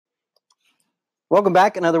Welcome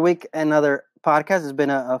back. Another week, another podcast. It's been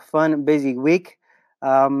a fun, busy week.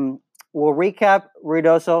 We'll recap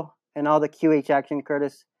Ruidoso and all the QH action,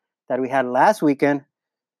 Curtis, that we had last weekend.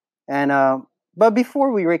 And but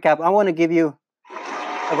before we recap, I want to give you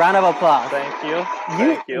a round of applause. Thank you.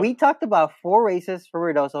 Thank you. We talked about 4 races for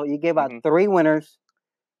Ruidoso. You gave out 3 winners.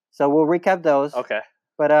 So we'll recap those. Okay.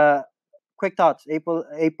 But quick thoughts.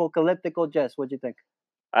 Apocalyptical Jess, what'd you think?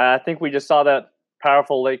 I think we just saw that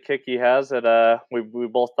powerful late kick he has that we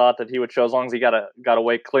both thought that he would show as long as he got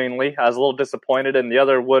away cleanly. I was a little disappointed in the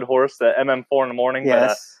other wood horse, the MM4 in the morning.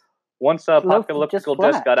 Yes. But once Apocalyptical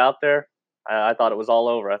Jess got out there, I thought it was all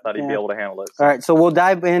over. I thought he'd be able to handle it. So. All right, so we'll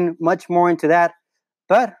dive in much more into that.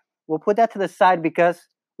 But we'll put that to the side because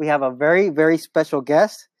we have a very, very special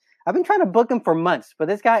guest. I've been trying to book him for months, but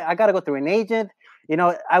this guy, I got to go through an agent. You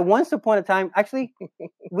know, at once upon a time, actually,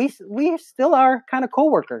 we still are kind of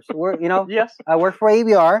co-workers. Yes. I work for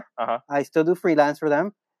ABR. Uh-huh. I still do freelance for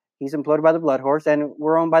them. He's employed by the Blood Horse, and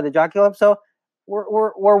we're owned by the Jockey Club. So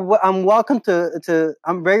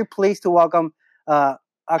I'm very pleased to welcome a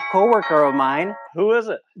co-worker of mine. Who is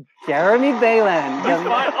it? Jeremy Balin.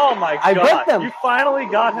 Oh my God! I booked him. You finally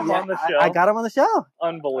got him on the show. I got him on the show.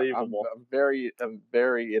 Unbelievable. I'm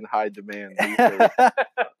very in high demand these days.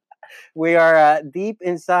 We are deep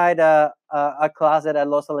inside a closet at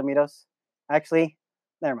Los Alamitos. Actually,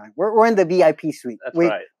 never mind. We're in the VIP suite. That's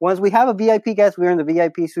right. Once we have a VIP guest, we're in the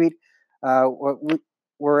VIP suite.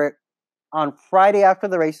 We're on Friday after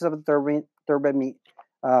the races of the Thoroughbred meet,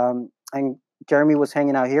 and Jeremy was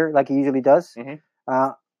hanging out here like he usually does.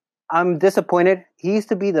 Mm-hmm. I'm disappointed. He used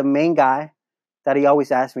to be the main guy that he always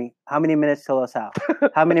asked me, how many minutes till us out?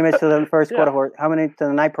 How many minutes to the first quarter horse? How many to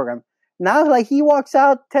the night program? Now, like, he walks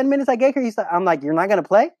out 10 minutes I get here. I'm like, you're not going to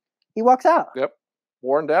play? He walks out. Yep.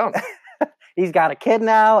 Worn down. He's got a kid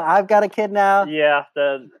now. I've got a kid now. Yeah,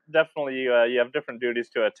 definitely you have different duties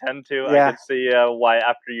to attend to. Yeah. I could see why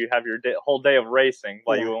after you have your whole day of racing,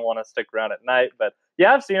 why you wouldn't want to stick around at night. But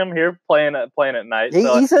yeah, I've seen him here playing at night.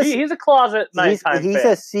 He's a closet nighttime He's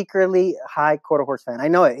fan. a secretly high quarter horse fan. I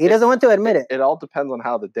know it. He doesn't want to admit it. It all depends on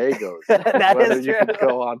how the day goes. That whether is you true. can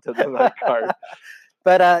go on to the night card.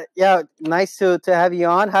 But yeah, nice to have you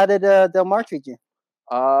on. How did Del Mar treat you?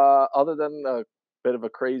 Other than a bit of a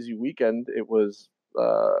crazy weekend, it was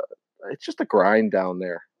it's just a grind down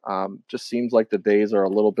there. Just seems like the days are a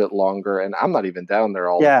little bit longer, and I'm not even down there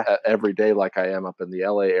every day like I am up in the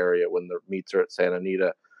LA area when the meets are at Santa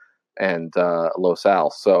Anita and Los Al.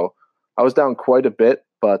 So I was down quite a bit,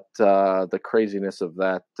 but the craziness of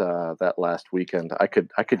that last weekend, I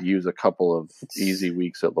could use a couple of easy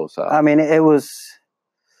weeks at Los Al. I mean, it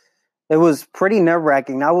was pretty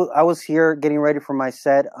nerve-wracking. I was here getting ready for my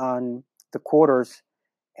set on the quarters,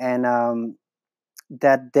 and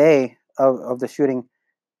that day of the shooting,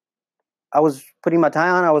 I was putting my tie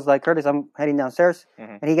on. I was like, Curtis, I'm heading downstairs.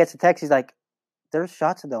 Mm-hmm. And he gets a text. He's like, there's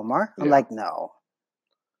shots of Del Mar? I'm like, no.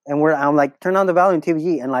 And I'm like, turn on the volume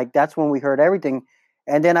TVG. And like, that's when we heard everything.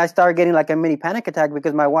 And then I started getting like a mini panic attack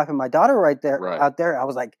because my wife and my daughter were out there. I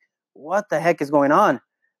was like, what the heck is going on?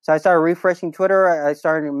 So I started refreshing Twitter. I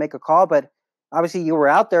started to make a call, but obviously you were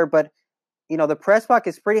out there. But, you know, the press box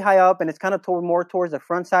is pretty high up and it's kind of more towards the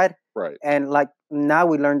front side. Right. And like now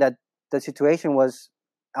we learned that the situation was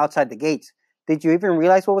outside the gates. Did you even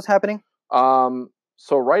realize what was happening?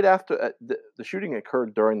 So right after the shooting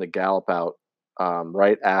occurred during the gallop out,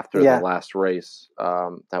 right after the last race,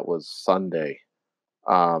 that was Sunday.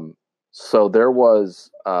 So there was,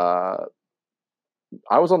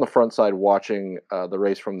 I was on the front side watching the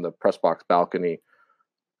race from the press box balcony,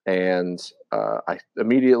 and I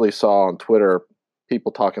immediately saw on Twitter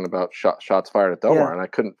people talking about shots fired at Del Mar, and I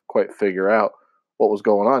couldn't quite figure out what was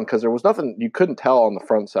going on because there was nothing you couldn't tell on the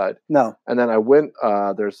front side. No. And then I went.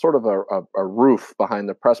 There's sort of a roof behind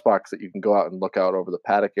the press box that you can go out and look out over the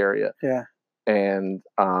paddock area. Yeah. And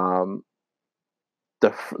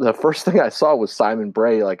the first thing I saw was Simon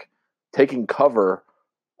Bray like taking cover.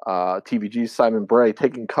 TVG's Simon Bray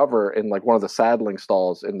taking cover in like one of the saddling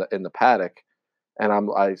stalls in the paddock.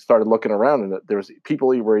 And I started looking around, and there was people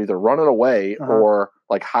were either running away or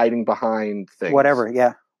like hiding behind things. Whatever,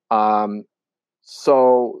 yeah.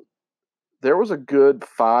 So there was a good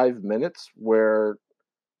 5 minutes where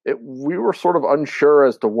we were sort of unsure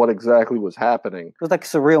as to what exactly was happening. It was like a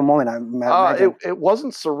surreal moment. I imagine. It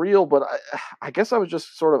wasn't surreal, but I guess I was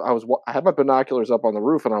just sort of I had my binoculars up on the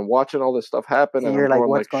roof, and I'm watching all this stuff happen, and I'm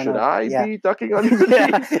what's going on? Should I be ducking under the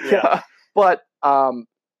jeep? Yeah. But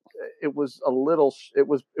it was a little. It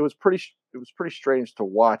was pretty strange to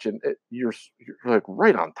watch, and you're like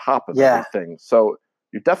right on top of everything. So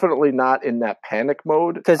you're definitely not in that panic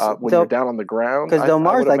mode when you're down on the ground. Because Del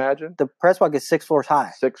Mar's like imagine. The press box is 6 floors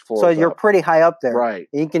high. 6 floors. So you're pretty high up there. Right.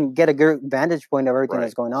 You can get a good vantage point of everything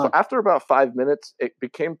that's going on. So after about 5 minutes, it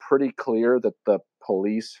became pretty clear that the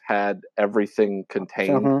police had everything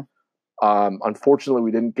contained. Unfortunately,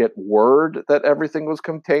 we didn't get word that everything was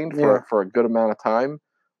contained for a good amount of time.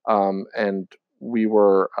 And we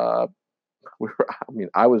were, I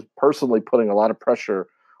was personally putting a lot of pressure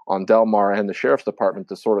on Del Mar and the sheriff's department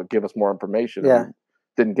to sort of give us more information. Yeah. We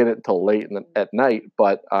didn't get it until late at night,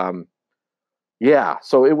 but so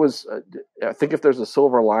it was, I think if there's a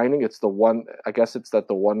silver lining, it's the one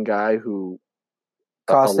guy who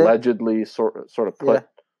allegedly sort of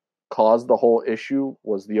caused the whole issue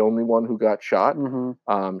was the only one who got shot.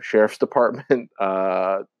 Sheriff's department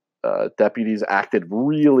deputies acted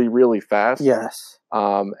really, really fast. Yes.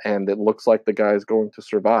 And it looks like the guy's going to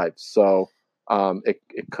survive. So it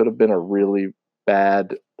could have been a really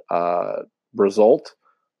bad result,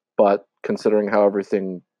 but considering how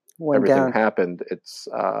everything happened, it's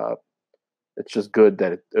just good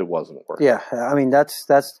that it wasn't working. Yeah, I mean that's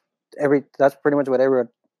pretty much what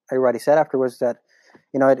everybody said afterwards. That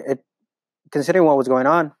it considering what was going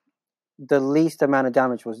on, the least amount of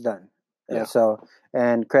damage was done. Yeah. So,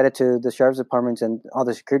 and credit to the sheriff's departments and all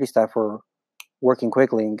the security staff for working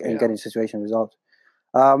quickly and getting the situation resolved.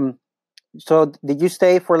 So did you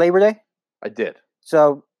stay for Labor Day? I did.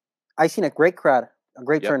 So I seen a great crowd, a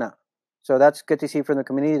great turnout. So that's good to see from the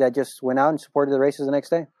community that just went out and supported the races the next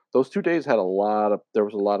day. Those 2 days had there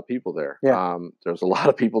was a lot of people there. Yeah. There was a lot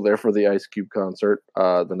of people there for the Ice Cube concert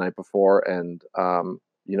the night before, and the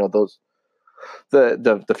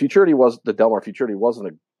Futurity the Del Mar Futurity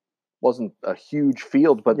wasn't a huge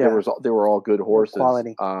field, but they were all good horses.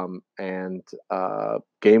 Quality. And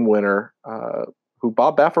Game Winner, who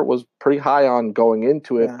Bob Baffert was pretty high on going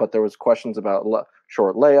into it, but there was questions about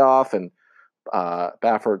short layoff, and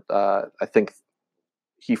Baffert, I think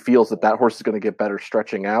he feels that horse is going to get better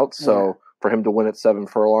stretching out. So for him to win at 7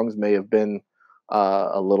 furlongs may have been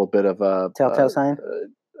a little bit of a telltale sign.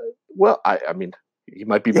 Well, I mean, he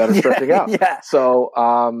might be better stretching out. Yeah. So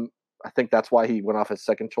I think that's why he went off as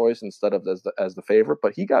second choice instead of as the favorite.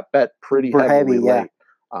 But he got bet pretty heavily late.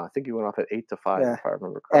 I think he went off at 8-5 if I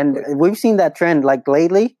remember correctly. And we've seen that trend like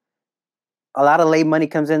lately. A lot of late money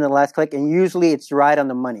comes in the last click, and usually it's right on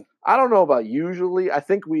the money. I don't know about usually. I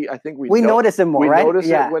think we notice it more. We right? notice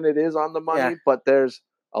it when it is on the money, but there's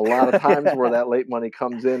a lot of times where that late money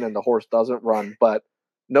comes in and the horse doesn't run. But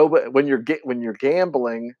when you're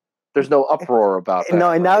gambling, there's no uproar about that. No,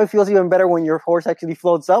 and now it feels even better when your horse actually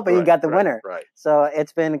floats up and you got the winner. Right. So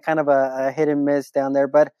it's been kind of a hit and miss down there.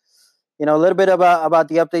 But a little bit about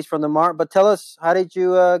the updates from the Mar. But tell us, how did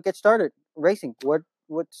you get started racing?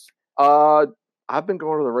 What's I've been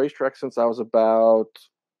going to the racetrack since I was about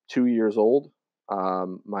 2 years old.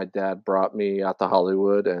 My dad brought me out to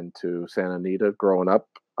Hollywood and to Santa Anita growing up.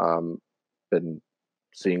 Been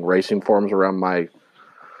seeing racing forms around my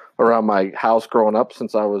house growing up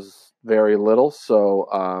since I was very little. So,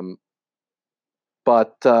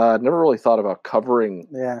 but never really thought about covering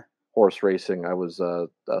horse racing. I was a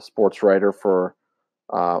sports writer for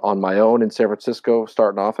on my own in San Francisco,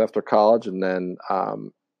 starting off after college, and then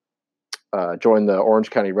joined the Orange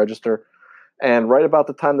County Register. And right about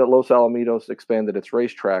the time that Los Alamitos expanded its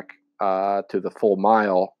racetrack to the full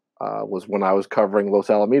mile was when I was covering Los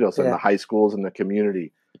Alamitos and the high schools and the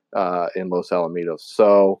community in Los Alamitos.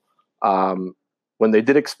 So when they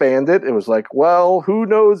did expand it, it was like, well, who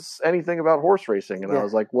knows anything about horse racing? And I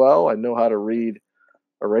was like, well, I know how to read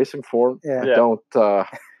a racing form. I don't.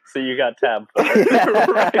 So you got tabbed for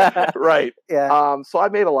it. right. Yeah. So I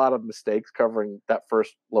made a lot of mistakes covering that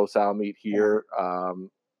first Los Al meet here.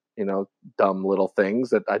 Dumb little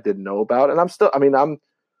things that I didn't know about. And I'm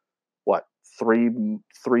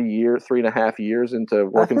 3.5 years into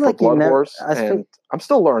working for Blood Horse, and I'm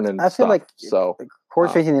still learning I feel like so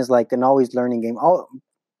horse racing is like an always learning game,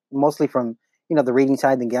 mostly from the reading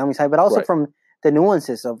side, the gambling side, but also from the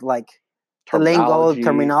nuances of like the lingo,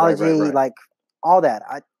 terminology, like all that.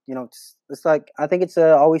 It's like I think it's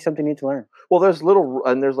always something new to learn. Well, there's little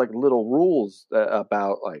rules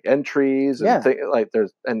about like entries and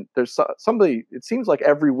there's somebody. It seems like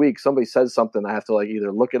every week somebody says something. I have to like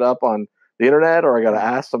either look it up on the internet or I got to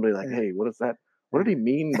ask somebody like, hey, what is that? What did he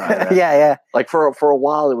mean by that? Yeah. Like for a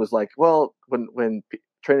while, it was like, well, when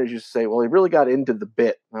trainers used to say, well, he really got into the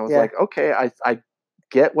bit. And I was like, okay, I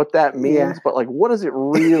get what that means, but like, what does it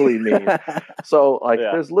really mean? So like,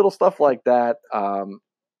 there's little stuff like that.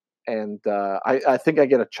 And I think I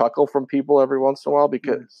get a chuckle from people every once in a while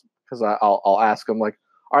because I'll ask them like,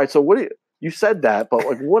 all right, so what do you, you said that, but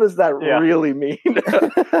like, what does that really mean?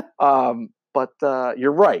 But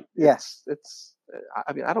you're right. Yes.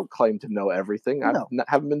 I mean, I don't claim to know everything. I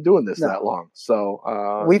haven't been doing this that long. So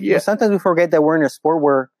sometimes we forget that we're in a sport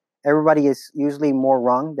where everybody is usually more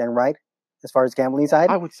wrong than right as far as gambling side.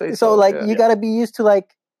 I would say so. Like you got to be used to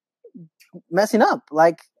like messing up.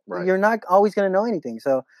 Like you're not always going to know anything.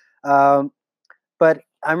 So, but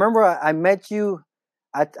I remember I met you.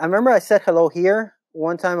 I remember I said hello here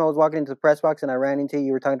one time. I was walking into the press box and I ran into you.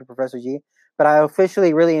 You were talking to Professor G. But I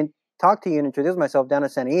officially really talked to you and introduced myself down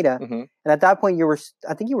at Santa Ida. Mm-hmm. And at that point,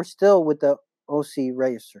 I think you were still with the OC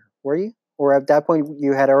Register, were you? Or at that point,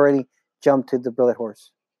 you had already jumped to the Bullet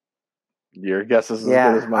Horse? Your guess is as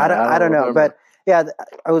good as mine. I don't know. But yeah,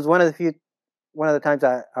 I was one of the times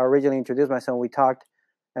I originally introduced myself. We talked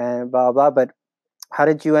and blah, blah, blah. But how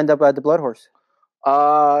did you end up at the Blood Horse?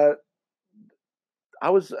 I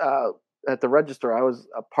was at the Register. I was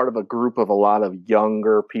a part of a group of a lot of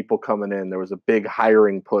younger people coming in. There was a big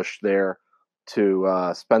hiring push there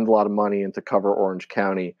to spend a lot of money and to cover Orange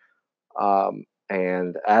County.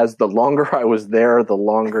 And as the longer I was there, the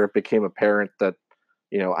longer it became apparent that,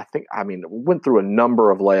 went through a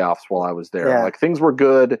number of layoffs while I was there. Yeah. Like things were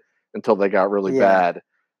good until they got really bad.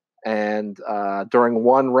 And during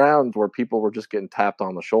one round where people were just getting tapped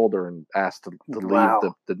on the shoulder and asked to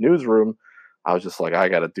leave the newsroom, I was just like, I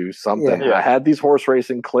got to do something. Yeah. I had these horse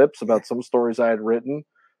racing clips about some stories I had written.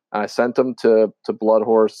 And I sent them to Blood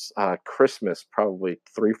Horse Christmas, probably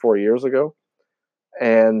 3-4 years ago.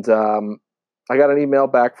 And I got an email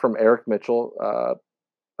back from Eric Mitchell,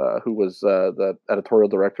 who was the editorial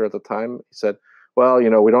director at the time. He said, well,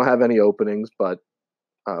 we don't have any openings, but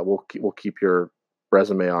we'll keep your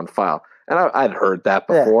resume on file. And I'd heard that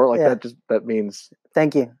before. That means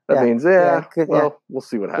thank you. That means we'll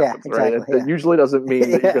see what happens. Exactly, right? It usually doesn't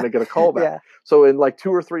mean that you're going to get a call back. So in like 2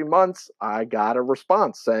 or 3 months, I got a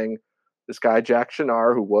response saying this guy Jack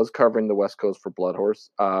Shinar, who was covering the West Coast for Blood Horse,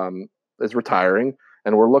 is retiring,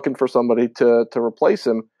 and we're looking for somebody to replace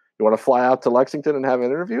him. You want to fly out to Lexington and have an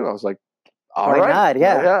interview? I was like, all right. Why not?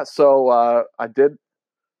 Yeah. So I did.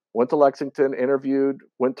 Went to Lexington, interviewed,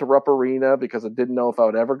 went to Rupp Arena because I didn't know if I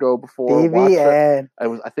would ever go before.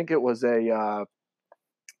 I think it was a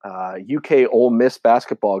UK Ole Miss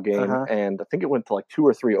basketball game, and I think it went to like 2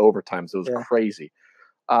 or 3 overtimes. It was crazy.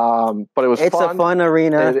 But it was fun. It's a fun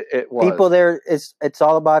arena. It was. People there, it's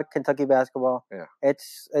all about Kentucky basketball. Yeah.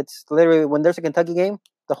 It's literally, when there's a Kentucky game,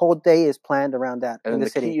 the whole day is planned around that. And in the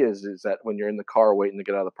city is that when you're in the car waiting to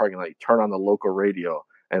get out of the parking lot, you turn on the local radio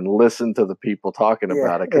and listen to the people talking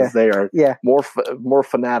about it, because they are more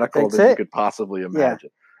fanatical than you could possibly imagine.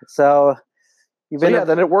 So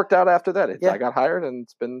then it worked out after that. I got hired, and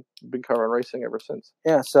it's been covering racing ever since.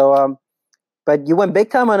 Yeah. So, but you went big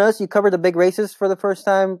time on us. You covered the big races for the first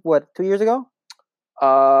time. What, 2 years ago?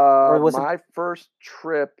 My first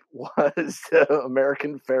trip was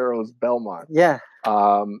American Pharoahs Belmont. Yeah.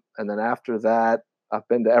 And then after that, I've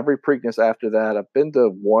been to every Preakness after that. I've been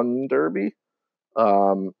to one Derby.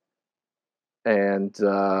 And been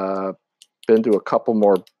to a couple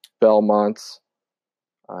more Belmonts.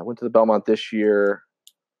 I went to the Belmont this year.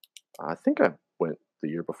 I think I went the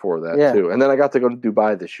year before that too. And then I got to go to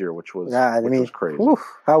Dubai this year, which was crazy. Oof,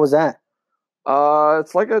 how was that?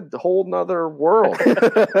 It's like a whole nother world.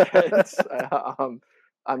 It's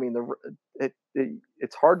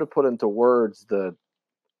hard to put into words. The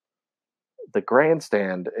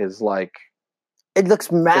grandstand is like, it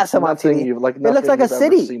looks massive on TV. It looks like a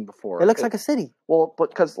city. Seen before. It looks like a city. Well, but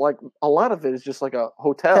because like a lot of it is just like a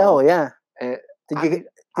hotel. Yeah. And did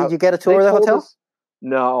you get a tour of the hotel?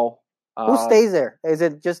 No. Who stays there? Is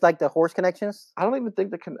it just like the horse connections? I don't even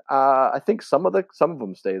think I think some of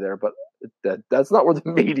them stay there, but that's not where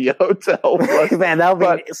the media hotel was. Man, that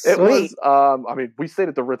would be sweet. It was, we stayed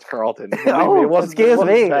at the Ritz-Carlton. Excuse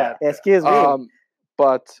me. Excuse me.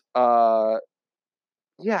 But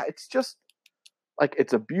it's just. Like,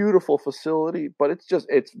 it's a beautiful facility, but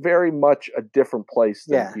it's very much a different place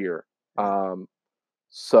than here.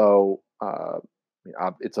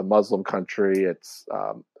 It's a Muslim country. It's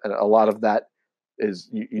and a lot of that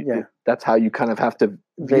is that's how you kind of have to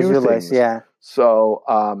visualize things. Yeah. So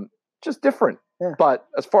just different. Yeah. But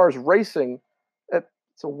as far as racing,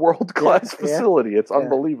 it's a world-class facility. It's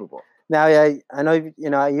unbelievable. Now, I know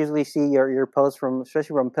I usually see your posts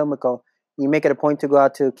especially from Pimlico. You make it a point to go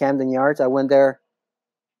out to Camden Yards. I went there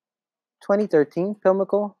 2013,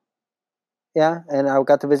 Pimlico. Yeah, and I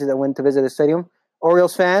went to visit the stadium.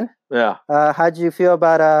 Orioles fan. Yeah. How'd you feel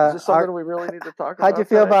about Is this something we really need to talk about? How'd you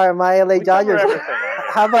feel about my LA Dodgers?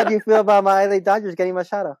 How about you feel about my LA Dodgers getting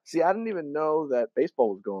Machado? See, I didn't even know that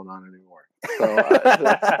baseball was going on anymore. So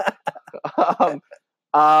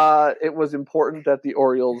it was important that the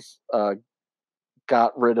Orioles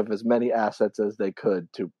got rid of as many assets as they could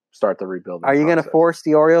to start the rebuilding. Are you going to force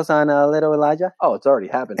the Orioles on little Elijah? Oh, it's already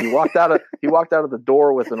happened. He walked out of the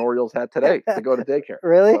door with an Orioles hat today to go to daycare.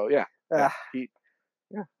 Really? So yeah.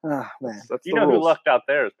 Oh man. That's you know rules. Who lucked out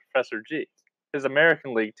there is Professor G. His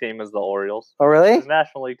American League team is the Orioles. Oh, really? His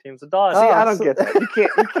National League team's the Dodgers. See, I don't get that. You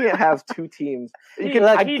can't have two teams. He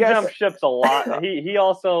jumps ships a lot. He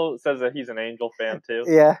also says that he's an Angel fan too.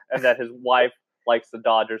 Yeah. And that his wife likes the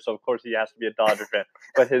Dodgers, so of course he has to be a Dodger fan.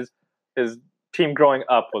 But his team growing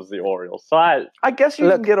up was the Orioles. So I guess you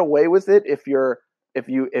can get away with it if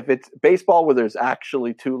it's baseball where there's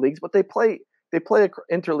actually two leagues, but they play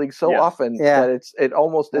interleague so often that it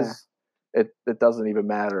almost is. It doesn't even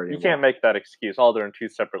matter anymore. You can't make that excuse. All they're in two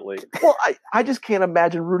separate leagues. Well, I just can't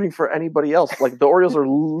imagine rooting for anybody else. Like the Orioles are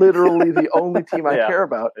literally the only team I care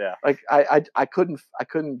about. Yeah. Like I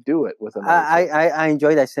couldn't do it with another team. I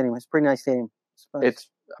enjoy that stadium. It's a pretty nice stadium. It's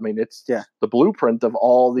the blueprint of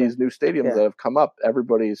all these new stadiums that have come up.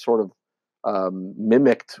 Everybody sort of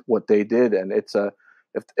mimicked what they did, and it's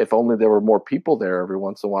if only there were more people there every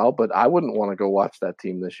once in a while. But I wouldn't want to go watch that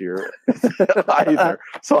team this year either.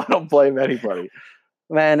 So I don't blame anybody.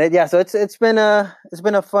 Man, so it's been a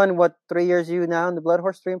fun 3 years you now in the Blood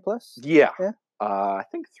Horse 3 and Plus? Yeah. I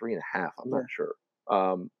think 3.5. I'm not sure.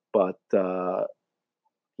 But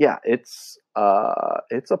it's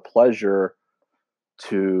a pleasure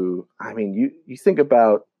to. I mean, you think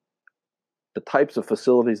about the types of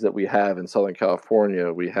facilities that we have in Southern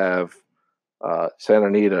California. We have Santa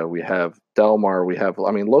Anita, we have Del Mar, we have,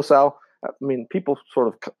 Los Al. I mean, people sort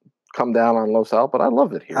of come down on Los Al, but I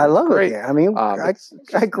love it here. I love it here. I mean, I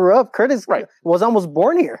grew up. Curtis was almost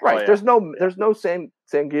born here. Right. There's no San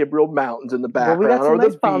Gabriel Mountains in the background or the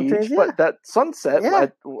beach, but that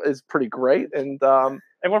sunset is pretty great. And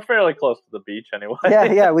we're fairly close to the beach anyway.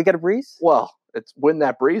 Yeah. We got a breeze. Well, it's when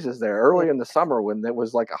that breeze is there early in the summer when it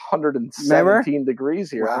was like 117 degrees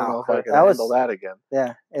here. Wow. I don't know if I can handle that again.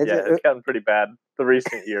 Yeah. It's gotten pretty bad the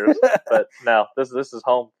recent years, but now this is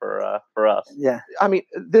home for us. Yeah. I mean,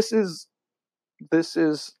 this is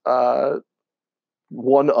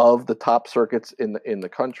one of the top circuits in the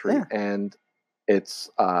country, and it's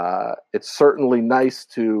certainly nice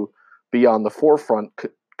to be on the forefront.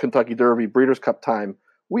 Kentucky Derby, Breeders' Cup time.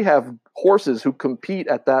 We have horses who compete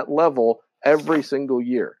at that level every single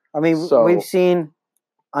year. I mean, we've seen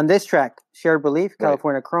on this track, Shared Belief,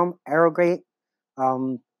 California Chrome, Arrogate.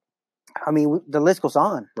 The list goes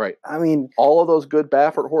on. Right. I mean, all of those good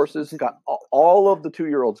Baffert horses got all of the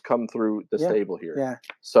 2-year-olds come through the stable here. Yeah.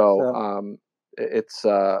 So it's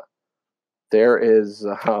there is.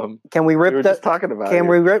 Can we rip? We were just talking about. Can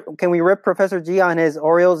we rip Professor G on his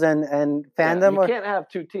Orioles and fandom? You can't have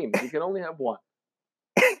two teams. You can only have one.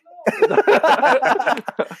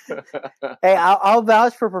 Hey, I'll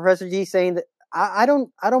vouch for Professor G saying that I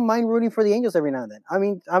don't mind rooting for the Angels every now and then. I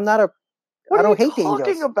mean, I don't hate the Angels. What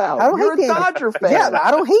are you talking about? You're a Dodger fan. Yeah, but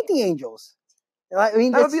I don't hate the Angels. I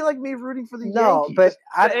mean, that would be like me rooting for the Yankees. No, but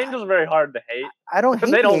the Angels are very hard to hate. I don't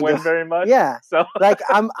hate. They don't the win very much. Yeah, so like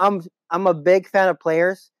I'm a big fan of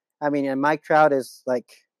players. I mean, and Mike Trout is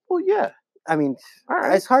like. Well, yeah. I mean, all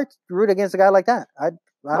right. It's hard to root against a guy like that. I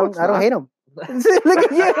don't hate him.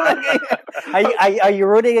 Look at you. Are you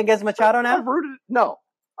rooting against Machado now?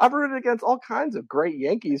 I've rooted against all kinds of great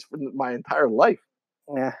Yankees for my entire life.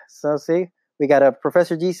 Yeah. So see, we got a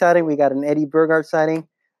Professor G sighting. We got an Eddie Burgard sighting.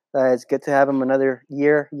 It's good to have him another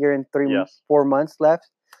year and 4 months left.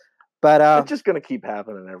 But it's just going to keep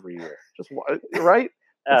happening every year. Just right.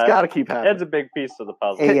 It's got to keep happening. It's a big piece of the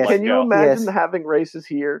puzzle. Can you imagine having races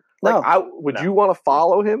here? Like, no. Would you want to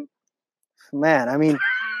follow him? Man, I mean.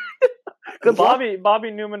 Because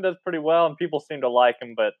Bobby Newman does pretty well, and people seem to like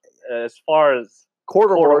him. But as far as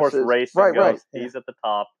quarter horse racing goes, he's at the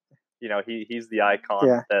top. He's the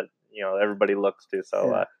icon that everybody looks to.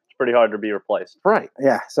 So it's pretty hard to be replaced. Right.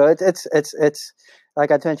 Yeah. So it's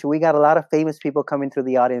like I mentioned, we got a lot of famous people coming through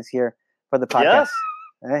the audience here for the podcast.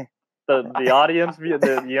 Yes. Hey. The audience,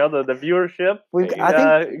 the viewership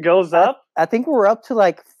goes up. I think we're up to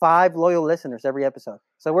like 5 loyal listeners every episode.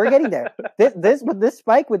 So we're getting there. This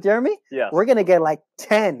spike with Jeremy, we're gonna get like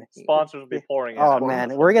 10. Sponsors will be pouring in. Oh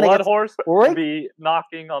man, we're gonna Blood Horse will be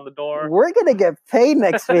knocking on the door. We're gonna get paid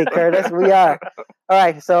next week, Curtis. We are. All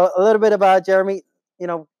right. So a little bit about Jeremy.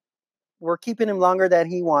 We're keeping him longer than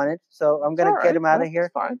he wanted, so I'm gonna get him out of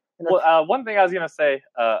here. Fine. Well, one thing I was gonna say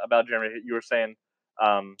about Jeremy, you were saying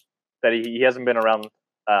that he hasn't been around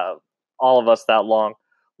all of us that long.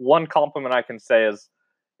 One compliment I can say is,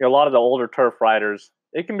 a lot of the older turf riders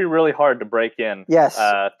it can be really hard to break in. Yes.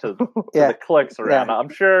 To the clicks around.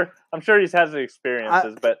 Yeah. I'm sure he's had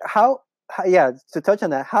experiences, but to touch on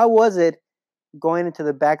that, how was it going into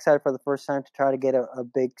the backside for the first time to try to get a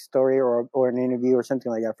big story or an interview or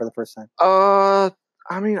something like that for the first time?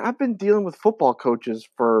 I mean, I've been dealing with football coaches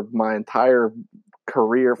for my entire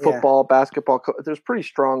career. Football, basketball. There's pretty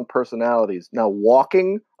strong personalities. Now,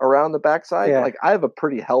 walking around the backside, like I have a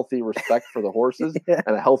pretty healthy respect for the horses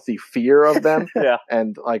and a healthy fear of them.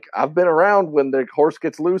 And like I've been around when the horse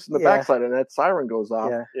gets loose in the backside and that siren goes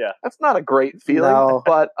off. That's not a great feeling. No.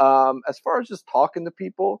 But as far as just talking to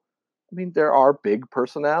people, I mean, there are big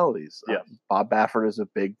personalities. Bob Baffert is a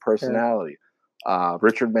big personality.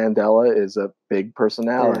 Richard Mandela is a big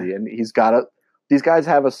personality, and he's got these guys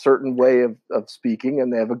have a certain way of speaking,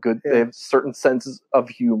 and they have they have certain senses of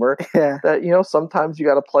humor that, you know, sometimes you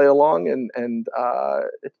got to play along, and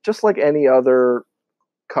it's just like any other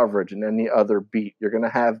coverage and any other beat. You're going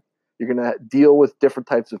to deal with different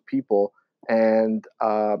types of people. And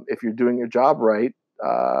if you're doing your job right,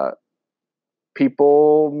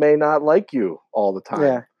 people may not like you all the time.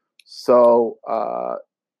 Yeah. So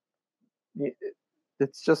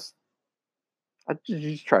it's just, you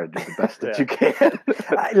just try to do the best that you can.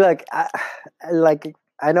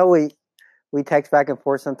 I know we text back and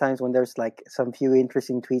forth sometimes when there's like some few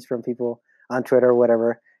interesting tweets from people on Twitter or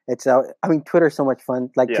whatever. Twitter's so much fun.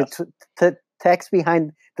 Like to text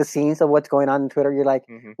behind the scenes of what's going on in Twitter. You're like,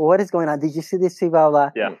 well, what is going on? Did you see this? Blah, blah.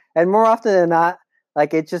 Yeah. And more often than not,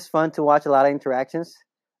 like, it's just fun to watch a lot of interactions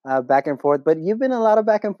back and forth. But you've been a lot of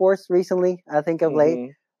back and forth recently, I think, of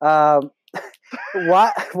late.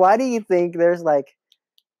 Why do you think there's like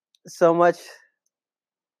so much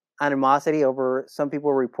animosity over some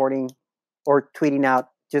people reporting or tweeting out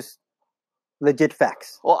just legit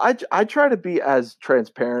facts? Well, I try to be as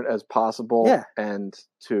transparent as possible and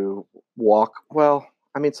to walk. Well,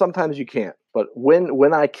 I mean, sometimes you can't, but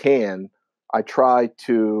when I can, I try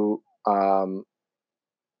to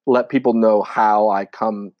let people know how I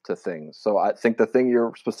come to things. So I think the thing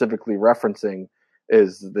you're specifically referencing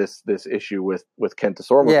is this issue with Kent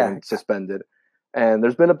Desormeaux being suspended. And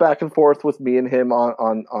there's been a back and forth with me and him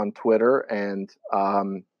on Twitter, and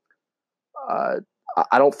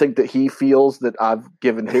I don't think that he feels that I've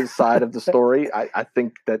given his side of the story. I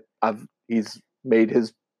think that he's made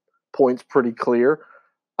his points pretty clear.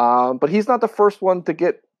 But he's not the first one to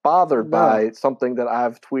get bothered by something that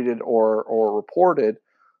I've tweeted or reported.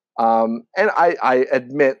 And I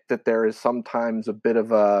admit that there is sometimes a bit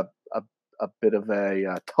of a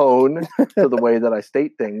tone to the way that I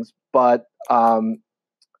state things, but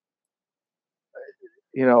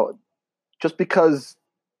you know, just because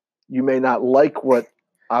you may not like what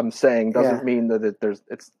I'm saying doesn't mean that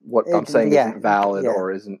I'm saying isn't valid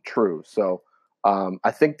or isn't true. So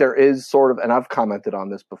I think there is sort of, and I've commented on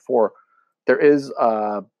this before, there is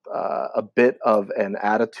a bit of an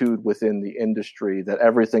attitude within the industry that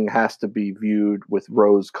everything has to be viewed with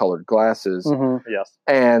rose-colored glasses. Mm-hmm. Yes.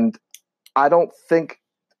 And I don't think,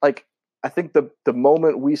 I think the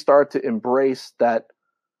moment we start to embrace that,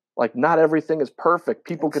 like, not everything is perfect.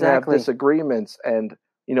 People can have disagreements, and,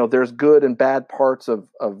 you know, there's good and bad parts of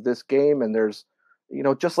this game, and there's, you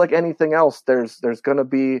know, just like anything else, there's going to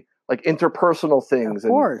be like interpersonal things,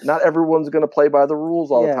 and not everyone's going to play by the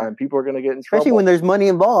rules all the time. People are going to get in trouble, especially when there's money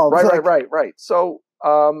involved. Right. So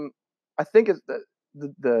I think it's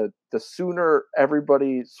the sooner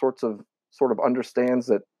everybody sort of understands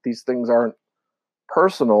that these things aren't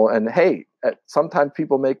personal, and hey, sometimes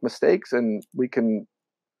people make mistakes, and we can,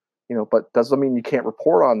 you know, but doesn't mean you can't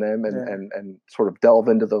report on them and sort of delve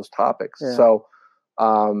into those topics. Yeah. So,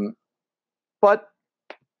 but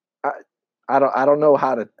I don't know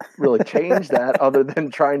how to really change that other than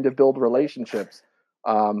trying to build relationships.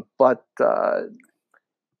 But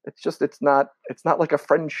it's not like a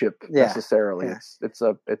friendship necessarily. Yeah. It's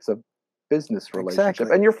a business relationship,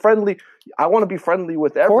 and you're friendly. I want to be friendly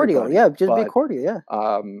with everybody. Cordial, be cordial.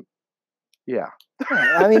 I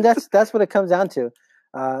mean, that's what it comes down to.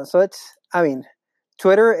 So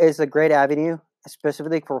Twitter is a great avenue,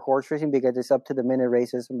 specifically for horse racing, because it's up to the minute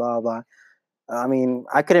races and blah blah. I mean,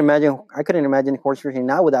 I couldn't imagine horse racing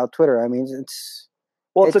now without Twitter. I mean, it's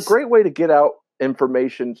a great way to get out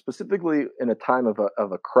information, specifically in a time of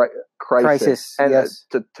a crisis. And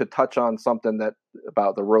to touch on something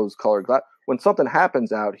about the rose-colored glass, when something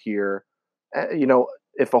happens out here, you know,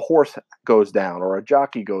 if a horse goes down or a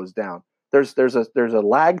jockey goes down, there's a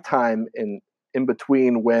lag time in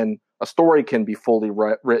between when a story can be fully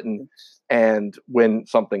written and when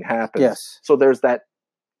something happens. Yes. So there's that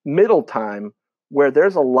middle time where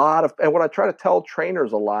there's a lot of, and what I try to tell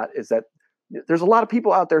trainers a lot is that there's a lot of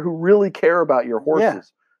people out there who really care about your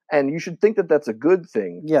horses, and you should think that that's a good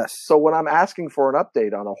thing. Yes. So when I'm asking for an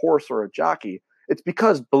update on a horse or a jockey, it's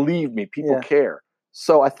because, believe me, people care.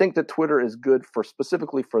 So I think that Twitter is good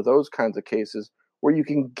specifically for those kinds of cases where you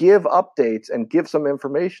can give updates and give some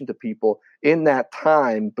information to people in that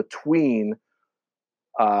time between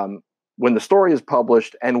when the story is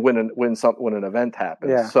published and when an event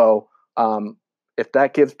happens. Yeah. So if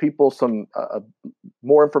that gives people some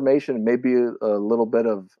more information, maybe a little bit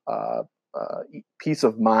of peace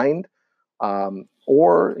of mind,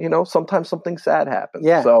 or sometimes something sad happens.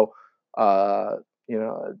 Yeah. So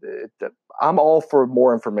I'm all for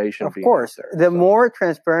more information. Of course, the more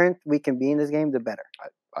transparent we can be in this game, the better.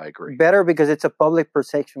 I agree. Better because it's a public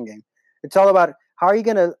perception game. It's all about how are you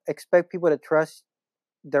going to expect people to trust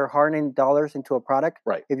their hard-earned dollars into a product,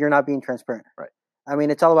 right, if you're not being transparent. Right. I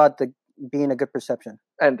mean, it's all about being a good perception.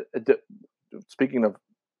 And speaking of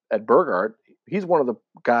Ed Burghardt, he's one of the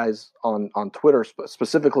guys on Twitter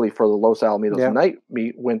specifically for the Los Alamitos night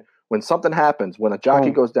meet. When something happens, when a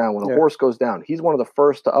jockey goes down, when a horse goes down, he's one of the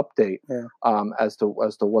first to update as to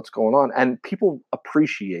what's going on, and people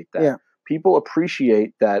appreciate that. Yeah. People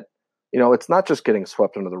appreciate that. It's not just getting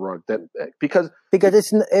swept under the rug. That because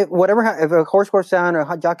it's whatever. If a horse goes down or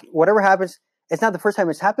a jockey, whatever happens, it's not the first time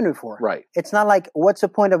it's happened before. Right. It's not like, what's the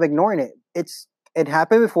point of ignoring it? It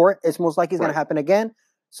happened before. It's most likely going to happen again.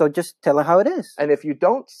 So just tell it how it is. And if you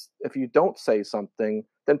don't say something,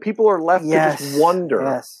 then people are left to just wonder.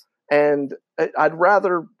 Yes. And I'd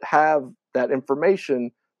rather have that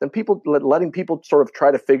information than letting people sort of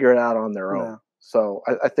try to figure it out on their own. So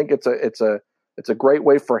I think it's a great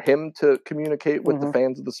way for him to communicate with the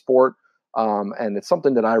fans of the sport, and it's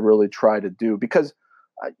something that I really try to do because,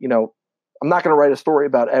 I'm not going to write a story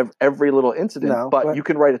about every little incident, but you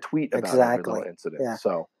can write a tweet about every little incident. Yeah.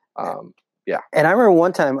 So, And I remember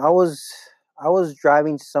one time I was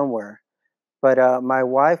driving somewhere, but my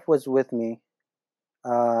wife was with me,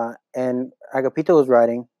 and Agapito was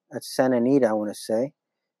riding at Santa Anita, I want to say,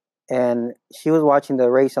 and she was watching the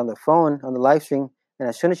race on the phone on the live stream. And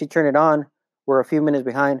as soon as she turned it on, we're a few minutes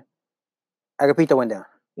behind. Agapito went down,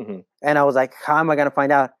 and I was like, "How am I going to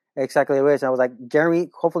find out exactly who it is?" And I was like, "Jeremy,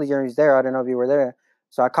 hopefully Jeremy's there. I don't know if you were there."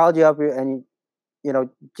 So I called you up, and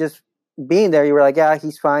just being there, you were like, "Yeah,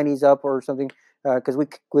 he's fine. He's up or something," because we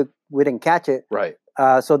didn't catch it. Right.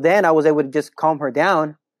 So then I was able to just calm her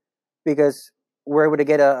down because we're able to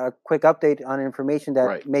get a quick update on information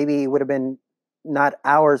that maybe would have been not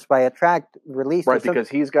hours by a track release. Right, because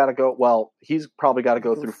he's got to go. Well, he's probably got to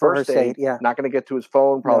go through first aid. Not going to get to his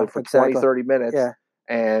phone probably for 20, 30 minutes. Yeah.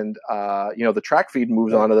 And, the track feed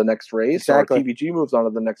moves on to the next race, or TVG moves on to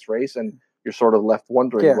the next race, and you're sort of left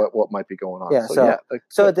wondering what might be going on. Yeah,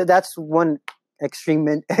 so that's one extreme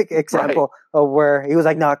example of where he was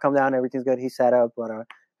like, "No, calm down, everything's good." He sat up,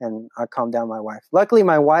 and I calmed down my wife. Luckily,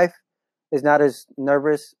 my wife is not as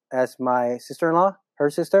nervous as my sister-in-law, her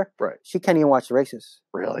sister. Right. She can't even watch the races.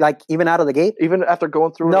 Really? Like, even out of the gate? Even after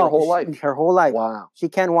going through her whole life? Her whole life. Wow. She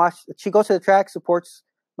can't watch. She goes to the track, supports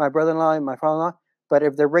my brother-in-law and my father-in-law, but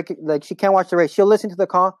if they're breaking, like, she can't watch the race. She'll listen to the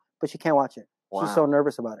call, but she can't watch it. Wow. She's so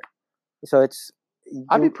nervous about it. So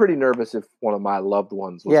I'd be pretty nervous if one of my loved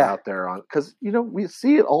ones was out there because we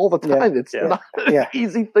see it all the time. It's not an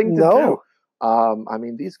easy thing to do. I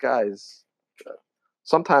mean, these guys.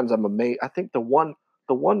 Sometimes I'm amazed. I think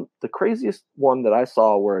the craziest one that I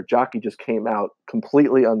saw where a jockey just came out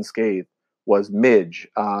completely unscathed was Midge.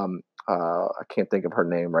 I can't think of her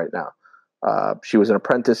name right now. She was an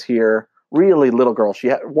apprentice here. Really little girl. She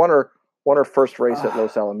had won her first race at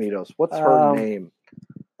Los Alamitos. What's her name?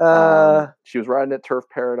 She was riding at Turf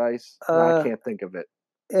Paradise. I can't think of it.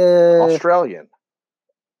 Australian.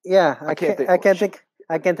 Yeah, I can't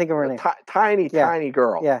think of her name. Tiny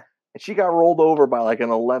girl. Yeah. And she got rolled over by like an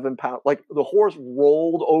 11-pound. Like the horse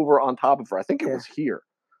rolled over on top of her. I think it was here.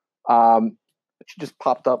 She just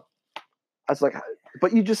popped up. I was like,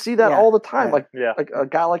 but you just see that all the time. Like a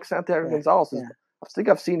guy like Santiago Gonzalez. I think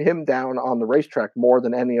I've seen him down on the racetrack more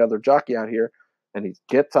than any other jockey out here. And he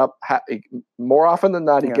gets up more often than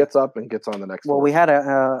not. He gets up and gets on the next. Well, horse. We had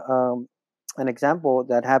an example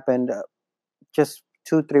that happened just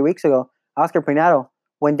 2-3 weeks ago. Oscar Peinado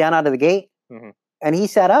went down out of the gate, and he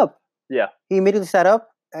sat up. Yeah, he immediately sat up,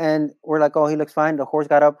 and we're like, "Oh, he looks fine." The horse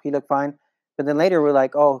got up; he looked fine. But then later, we're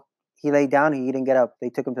like, "Oh, he laid down; he didn't get up." They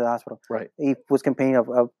took him to the hospital. Right. He was complaining of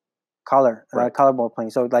collarbone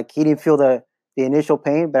pain. So like he didn't feel the initial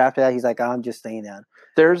pain, but after that, he's like, "I'm just staying down."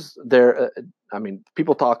 I mean,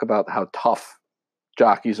 people talk about how tough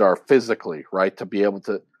jockeys are physically, right? To be able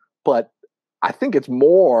to, but I think it's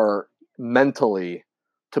more mentally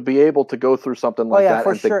to be able to go through something like that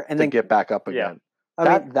for sure. and then get back up again.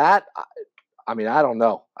 Yeah. I mean, I don't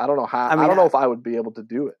know. I don't know how. I don't know if I would be able to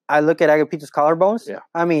do it. I look at Agapito's collarbones. Yeah.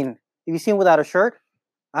 I mean, have you seen him without a shirt?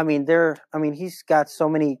 I mean, he's got so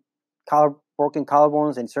many broken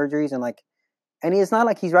collarbones and surgeries, and it's not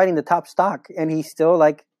like he's riding the top stock, and he's still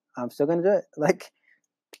like, I'm still gonna do it. Like,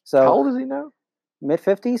 so how old is he now?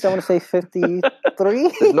 Mid-50s. I want to say 53.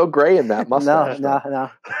 There's no gray in that mustache.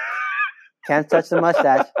 No. Can't touch the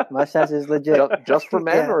mustache. Mustache is legit. Just for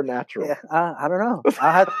men or natural? Yeah, I don't know.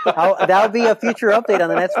 That'll be a future update on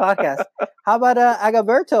the next podcast. How about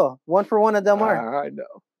Agaberto? 1-for-1 at Del Mar. I know.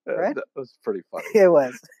 Right? That was pretty funny. It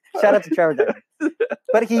was. Shout out to Trevor Duggan.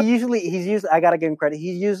 But he's usually, I got to give him credit.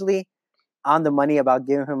 He's usually on the money about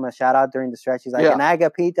giving him a shout out during the stretch. He's like, an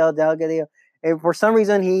Agapito Delgadillo. And for some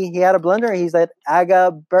reason, he had a blunder and he's like,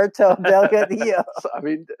 Agaberto Delgadillo. I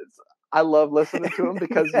mean, I love listening to him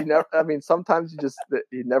because sometimes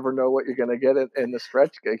you never know what you're going to get in the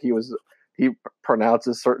stretch. He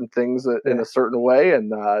pronounces certain things in a certain way,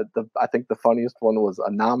 and I think the funniest one was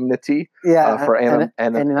anonymity for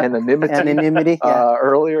anonymity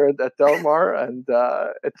earlier at Del Mar, and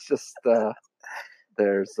it's just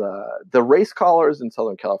there's the race callers in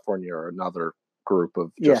Southern California are another group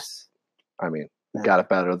of got it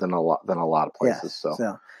better than a lot of places. So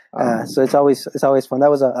it's always fun. That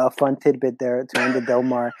was a fun tidbit there to end the Del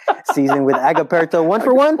Mar season with Agaberto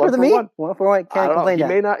 1-for-1 for the meet. 1-for-1. Can't complain.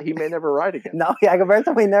 He may never ride again. No,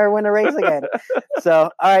 Agaberto may never win a race again. So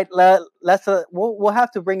all right, let's we'll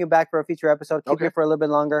have to bring you back for a future episode. Keep you for a little bit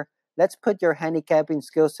longer. Let's put your handicapping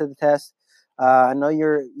skills to the test. I know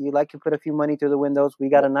you like to put a few money through the windows. We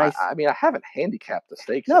got a nice. I haven't handicapped the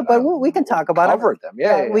stakes. No, but we can talk about covered them.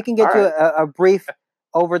 Yeah, we can get you a brief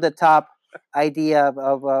over the top idea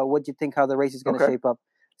of what you think how the race is going to shape up.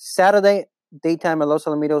 Saturday daytime at Los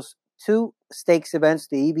Alamitos, 2 stakes events.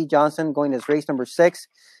 The E.B. Johnson going as race number 6,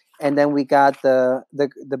 and then we got the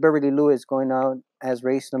Beverly Lewis going on as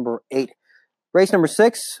race number 8. Race number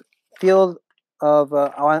 6, field of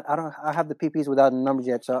I have the PPs without the numbers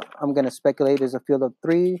yet, so I'm going to speculate. There's a field of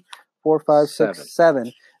 3, 4, 5, 6,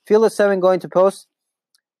 7. Field of 7 going to post.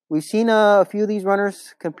 We've seen a few of these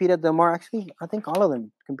runners compete at Del Mar. Actually, I think all of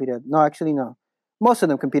them competed. No. Most of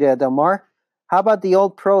them competed at Del Mar. How about the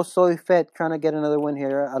old pro, Soy Fett, trying to get another win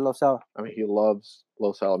here at Los Al? I mean, he loves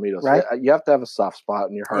Los Alamitos. Right? You have to have a soft spot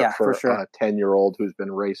in your heart for a 10-year-old who's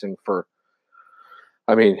been racing for...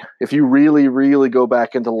 I mean, if you really, really go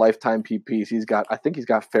back into lifetime PPs, I think he's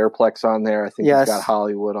got Fairplex on there. I think he's got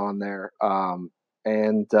Hollywood on there.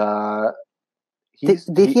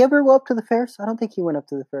 Did he ever go up to the fairs? I don't think he went up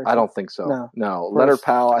to the fairs. I don't think so. No. Leonard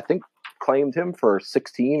Powell, I think, claimed him for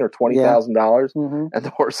 $16,000 or $20,000, and the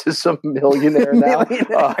horse is a millionaire now.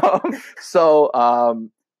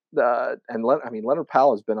 Leonard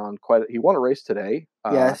Powell has been on he won a race today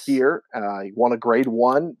here. He won a Grade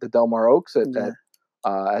 1, the Del Mar Oaks at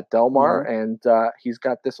Del Mar, and he's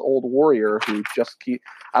got this old warrior who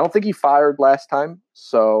I don't think he fired last time,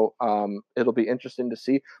 so it'll be interesting to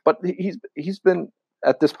see. But he's been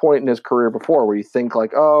at this point in his career before where you think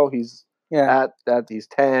like, oh, he's he's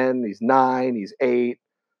 10, he's 9, he's 8,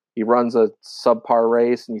 he runs a subpar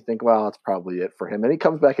race, and you think, well, that's probably it for him, and he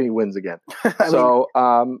comes back and he wins again.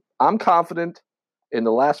 I'm confident in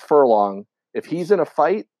the last furlong, if he's in a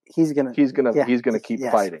fight, he's gonna keep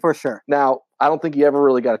fighting for sure. Now, I don't think he ever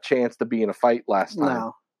really got a chance to be in a fight last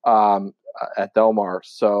time at Del Mar.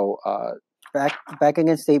 So back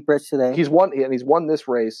against State Bridge today. He's won this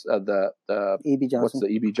race. The E.B. Johnson. What's the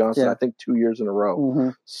E.B. Johnson? I think 2 years in a row. Mm-hmm.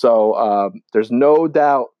 So there's no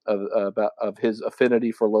doubt of his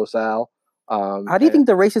affinity for Los Al. How do you think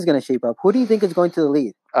the race is going to shape up? Who do you think is going to the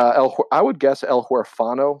lead? I would guess El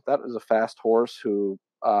Huerfano. That is a fast horse who.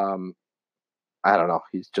 I don't know.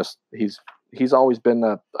 He's always been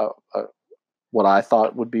a what I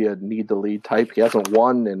thought would be a need to lead type. He hasn't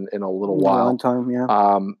won in a little while. One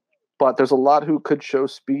time, but there's a lot who could show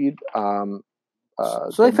speed.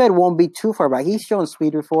 Soy Fett won't be too far back. He's shown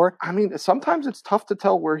speed before. I mean, sometimes it's tough to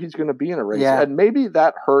tell where he's going to be in a race, and maybe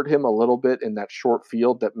that hurt him a little bit in that short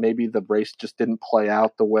field. That maybe the race just didn't play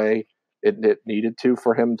out the way it needed to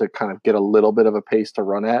for him to kind of get a little bit of a pace to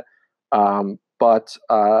run at. But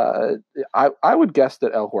I would guess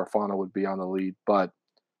that El Huerfano would be on the lead. But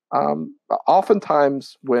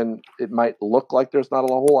oftentimes when it might look like there's not a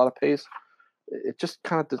whole lot of pace, it just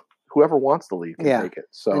kind of whoever wants the lead can take it.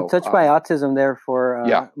 So and touched by autism there for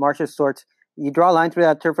Marcius Sorts. You draw a line through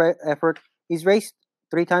that turf effort. He's raced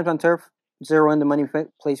 3 times on turf, 0 in the money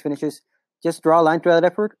place finishes. Just draw a line through that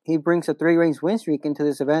effort. He brings a 3-race win streak into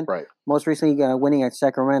this event. Right. Most recently winning at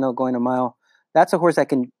Sacramento, going a mile. that's a horse that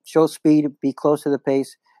can show speed, be close to the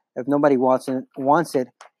pace. If nobody wants it,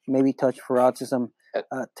 maybe Touch Ferocity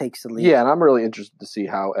takes the lead. Yeah, and I'm really interested to see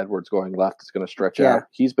how Edwards Going Left is going to stretch out.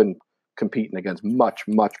 He's been competing against much,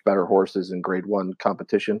 much better horses in Grade 1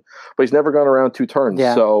 competition, but he's never gone around 2 turns.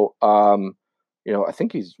 Yeah. So, I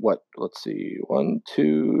think he's let's see,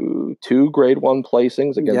 2 Grade 1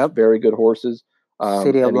 placings against very good horses.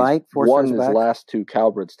 City of Light, won his last 2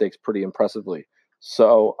 Calbred Stakes pretty impressively.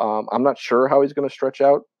 So I'm not sure how he's going to stretch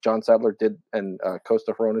out. John Sadler did, and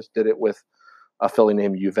Costa Hronis did it with a filly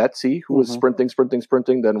named Uvetzi, who was sprinting,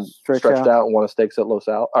 then stretched out and won a stakes at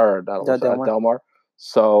Del Mar.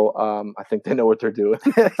 So I think they know what they're doing.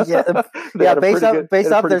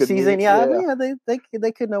 Based off their season,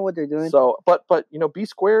 they could know what they're doing. So, but B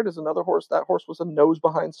Squared is another horse. That horse was a nose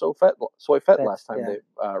behind Soy Fett last time they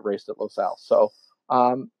raced at Los Al. So,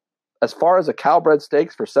 as far as a Calbred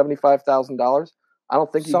Stakes for $75,000, I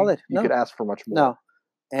don't think you could ask for much more. No,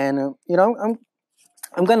 and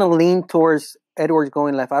I'm going to lean towards Edwards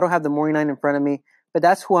Going Left. I don't have the Morning Nine in front of me, but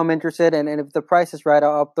that's who I'm interested in. And if the price is right,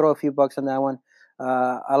 I'll throw a few bucks on that one.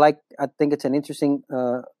 I think it's an interesting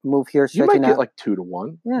move here. You might get like 2 to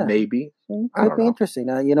 1, maybe. Could be interesting.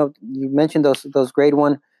 You mentioned those Grade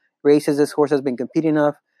 1 races. This horse has been competing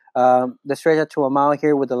enough. The stretch out to a mile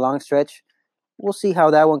here with the long stretch. We'll see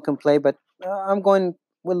how that one can play, but I'm going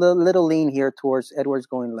with a little lean here towards Edwards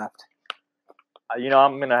Going Left.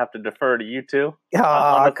 I'm going to have to defer to you two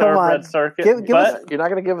on the thoroughbred circuit. You're not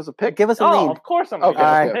going to give us a pick. Give us a lean. Of course I'm going to give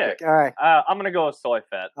us a pick. All right. I'm going to go with Soy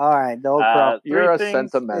Fett. All right. No problem. You're a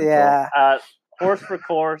sentimental. Yeah. Horse for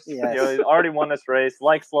course. Yes. He's already won this race.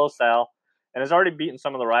 Likes Los Al. And has already beaten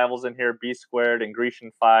some of the rivals in here, B Squared and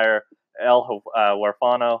Grecian Fire, El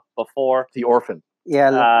Huerfano before. The Orphan.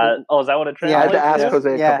 Yeah. Is that what it translates? I had to ask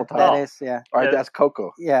Jose a couple times. That is, Or I had to ask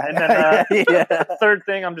Coco. Yeah. And then third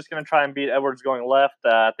thing, I'm just going to try and beat Edwards Going Left.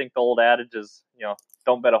 I think the old adage is,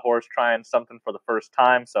 don't bet a horse trying something for the first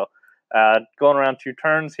time. So going around 2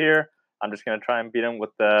 turns here, I'm just going to try and beat him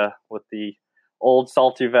with the old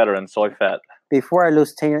salty veteran, Soy Fett. Before I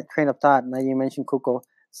lose train of thought, now you mentioned Cuco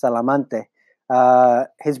Salamante.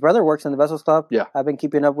 His brother works in the Vessels Club. Yeah. I've been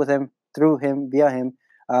keeping up with him, via him.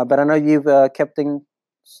 But I know you've kept in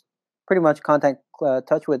pretty much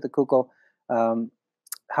touch with the Cuco.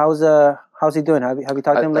 How's he doing? Have you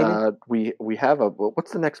talked to him lately? We have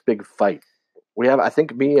what's the next big fight? We have, I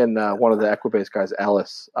think, me and one of the Equibase guys,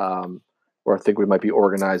 Alice, or I think we might be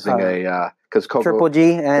organizing because Triple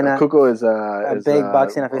G and Cuco is a big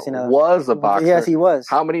boxing aficionado. Was a boxer. Yes, he was.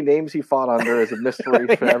 How many names he fought under is a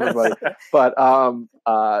mystery for everybody. But so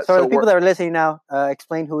the people that are listening now,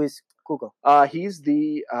 explain who is Cuco. He's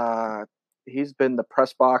been the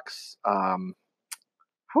press box.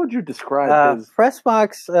 How would you describe his press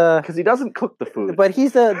box? Because he doesn't cook the food, but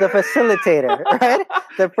he's the facilitator, right?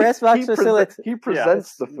 The press box facilitator. He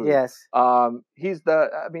presents the food. Yes. He's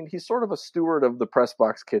sort of a steward of the press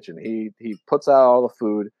box kitchen. He puts out all the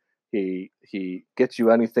food. He gets you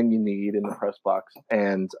anything you need in the press box,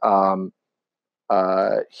 and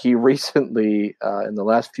he recently in the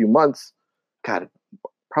last few months,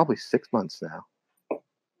 probably 6 months now.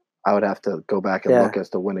 I would have to go back and look as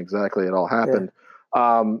to when exactly it all happened.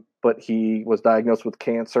 Yeah. But he was diagnosed with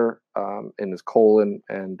cancer in his colon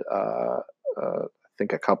and I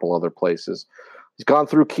think a couple other places. He's gone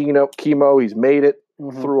through chemo. He's made it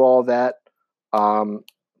through all that.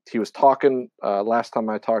 He was talking last time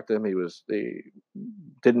I talked to him. He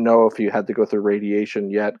didn't know if he had to go through radiation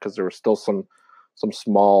yet because there were still some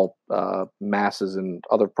small masses in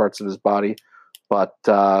other parts of his body. But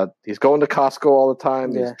he's going to Costco all the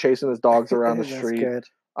time. Yeah. He's chasing his dogs around the street. Good.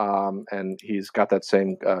 And he's got that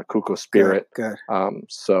same Cuco spirit. Good.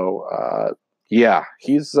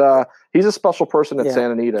 He's a special person at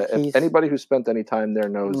Santa Anita. And anybody who spent any time there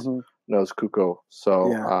knows Cuco.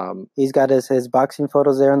 So he's got his boxing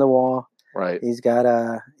photos there on the wall. Right. He's got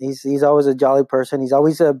he's always a jolly person. He's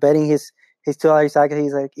always betting his $2 socket.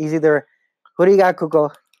 He's either, who do you got,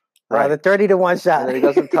 Cuco? Right. The 30 to 1 shot. And he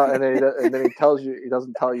doesn't tell, and then he tells you, he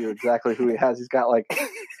doesn't tell you exactly who he has. He's got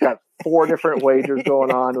 4 different wagers going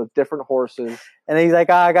on with different horses. And then he's like,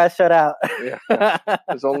 I got shut out. Yeah.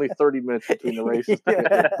 There's only 30 minutes between the races.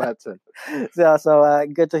 That's it. So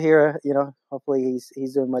good to hear, hopefully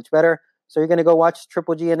he's doing much better. So you're going to go watch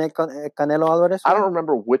Triple G and Canelo Alvarez? I don't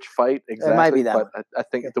remember which fight exactly. It might be that but one. I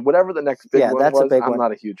think whatever the next big one that's was, a big I'm one.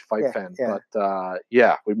 not a huge fight fan. Yeah. But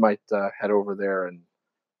we might head over there and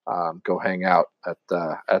go hang out at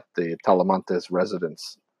the Talamantes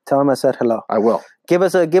residence. Tell him I said hello. I will. Give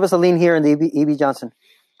us a lean here in the E.B. Johnson.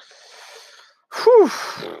 Whew.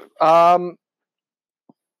 A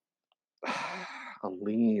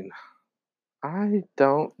lean. I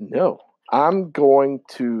don't know. I'm going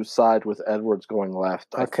to side with Edwards going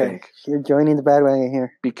left. Okay, I think you're joining the bandwagon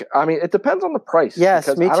here. I mean, it depends on the price. Yes,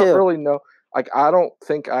 because me too. I don't really know. Like, I don't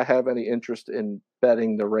think I have any interest in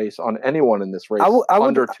betting the race on anyone in this race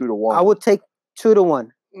under 2-1. I would take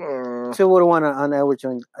 2-1. 2-1 on Edwards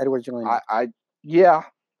going.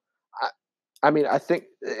 I mean, I think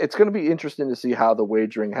it's going to be interesting to see how the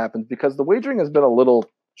wagering happens, because the wagering has been a little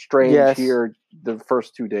strange here the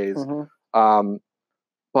first 2 days. Mm-hmm.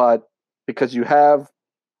 But because you have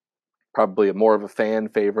probably more of a fan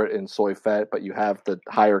favorite in Soy Fett, but you have the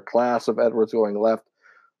higher class of Edwards going left.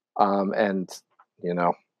 And, you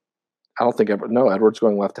know, I don't think Edwards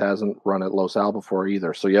going left hasn't run at Los Al before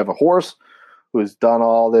either. So you have a horse who's done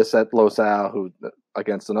all this at Los Al,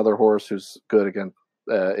 against another horse who's good against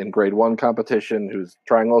in Grade 1 competition, who's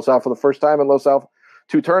trying Los Al for the first time in Los Al,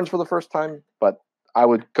 2 turns for the first time. But I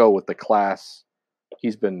would go with the class.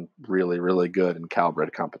 He's been really, really good in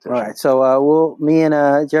Calbred competition. All right, so me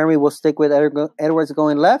and Jeremy will stick with Edwards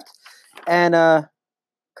going left, and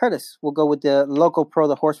Curtis will go with the local pro,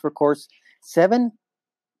 the horse for course. 7,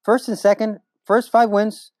 first and second, first 5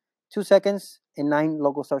 wins, 2 seconds, and 9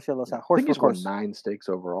 local start show Los Al. I think he's won 9 stakes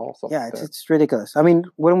overall. Yeah, it's ridiculous. I mean,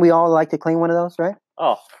 wouldn't we all like to claim one of those, right?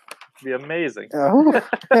 Oh, it'd be amazing. All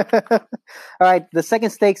right, the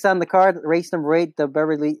second stakes on the card, race number 8, the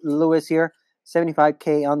Beverly Lewis here.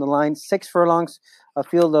 75K on the line, 6 furlongs, a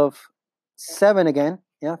field of 7 again.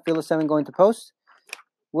 Yeah, field of 7 going to post.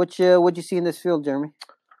 What'd you see in this field, Jeremy?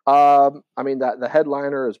 I mean, that the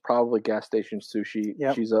headliner is probably Gas Station Sushi.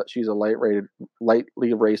 Yep. She's a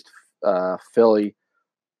lightly raced filly,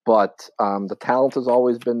 but the talent has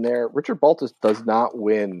always been there. Richard Baltas does not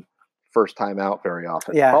win first time out very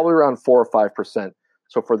often. Yeah, probably around 4 or 5%.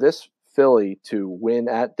 So for this filly to win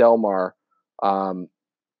at Del Mar,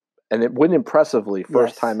 and it went impressively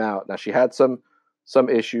first time out. Now, she had some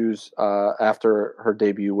issues after her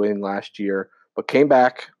debut win last year, but came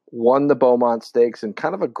back, won the Beaumont Stakes in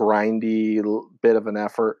kind of a grindy bit of an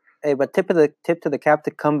effort. Hey, but tip to the cap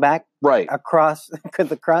to come back across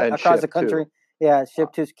the country. Too. Yeah,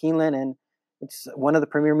 ship to Keeneland, and it's one of the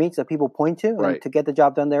premier meets that people point to, and to get the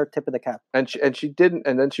job done there, tip of the cap. And she didn't,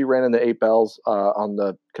 and then she ran in the 8 bells on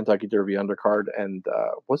the Kentucky Derby undercard. And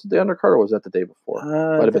was it the undercard or was that the day before?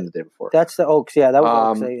 Might have been the day before. That's the Oaks, yeah, that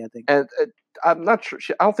was Oaks, I think. And I'm not sure.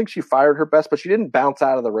 I don't think she fired her best, but she didn't bounce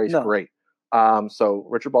out of the race great. So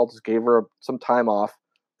Richard Baltas gave her some time off.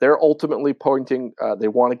 They're ultimately pointing. They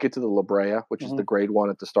want to get to the La Brea, which is the Grade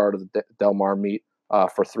 1 at the start of the Del Mar meet.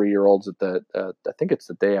 For 3-year-olds at I think it's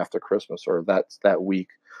the day after Christmas or that week.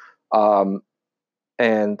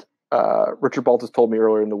 And Richard Baltas told me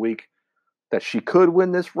earlier in the week that she could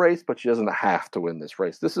win this race, but she doesn't have to win this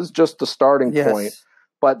race. This is just the starting point.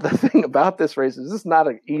 But the thing about this race is this is not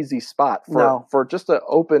an easy spot for just an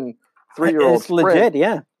open 3-year-old sprint. Legit,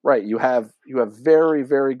 yeah. Right. You have very,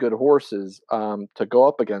 very good horses to go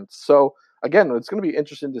up against. So again, it's going to be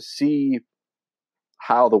interesting to see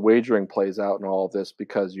how the wagering plays out in all of this,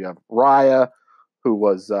 because you have Raya, who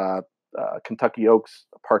was Kentucky Oaks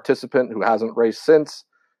participant who hasn't raced since,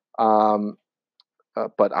 but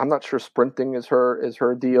I'm not sure sprinting is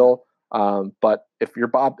her deal. But if you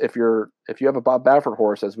have a Bob Baffert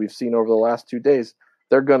horse, as we've seen over the last 2 days,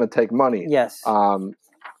 they're going to take money. Yes.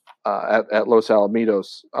 At Los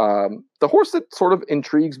Alamitos, the horse that sort of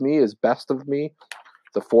intrigues me is Best of Me,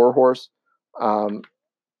 the 4 horse.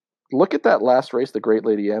 Look at that last race, the Great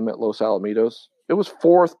Lady M at Los Alamitos. It was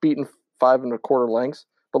 4th, beaten 5 1/4 lengths.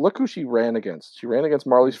 But look who she ran against. She ran against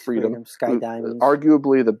Marley's Freedom, Sky Diamonds,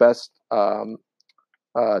 arguably the best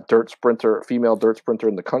female dirt sprinter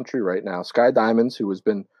in the country right now. Sky Diamonds, who has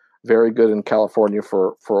been very good in California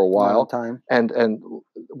for a while. Long time. And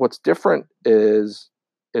what's different is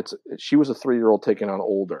she was a 3-year-old taking on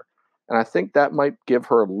older, and I think that might give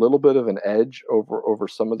her a little bit of an edge over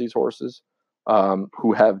some of these horses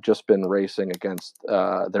who have just been racing against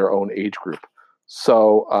their own age group.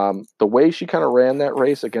 So the way she kind of ran that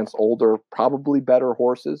race against older, probably better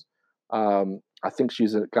horses, I think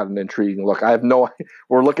she's got an intriguing look. I have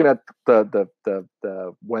we're looking at the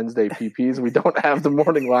Wednesday PPs. We don't have the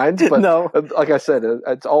morning lines, but like I said,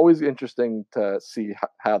 it's always interesting to see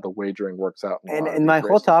how the wagering works out. And my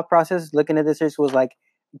whole thought process looking at this race was like,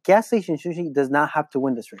 Gas Station Sushi does not have to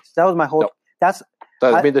win this race. That was my whole. No.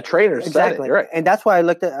 I mean, the trainers exactly. Said it. You're right. And that's why I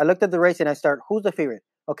looked at the race and I started, who's the favorite?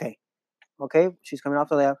 Okay, she's coming off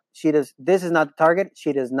the left. This is not the target.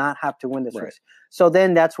 She does not have to win this race. So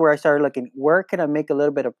then that's where I started looking, where can I make a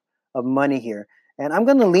little bit of money here? And I'm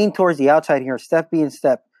going to lean towards the outside here, step being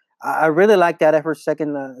step. I really like that effort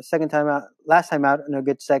last time out in a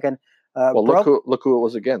good second. Look who it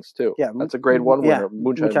was against too. Yeah, that's a grade 1 winner.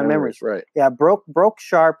 Moonshine Memories, right? Yeah, broke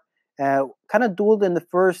sharp. Kind of dueled in the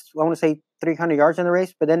first, I want to say 300 yards in the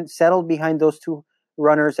race, but then settled behind those two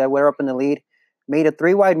runners that were up in the lead. Made a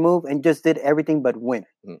 3-wide move and just did everything but win.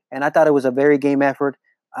 And I thought it was a very game effort.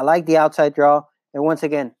 I like the outside draw. And once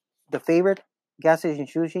again, the favorite, Gas Station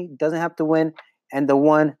Sushi, doesn't have to win. And the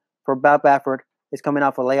one for Bob Baffert is coming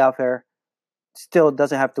off a layoff error. Still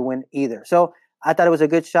doesn't have to win either. So I thought it was a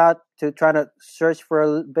good shot to try to search for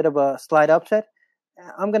a bit of a slight upset.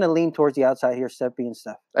 I'm going to lean towards the outside here, Steph and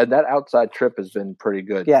stuff. And that outside trip has been pretty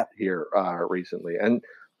good here recently. And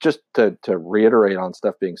just to reiterate on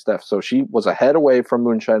Steph being Steph, so she was a head away from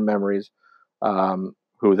Moonshine Memories,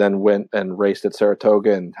 who then went and raced at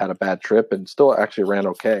Saratoga and had a bad trip and still actually ran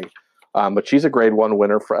okay. But she's a grade 1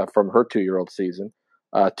 winner from her 2-year-old season.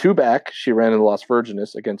 2 back, she ran in the Las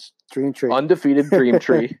Virgenes against Dream Tree. Undefeated Dream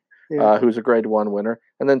Tree, who's a grade 1 winner.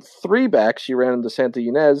 And then 3 back, she ran into Santa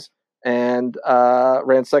Ynez and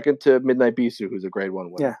ran second to Midnight Bisou, who's a grade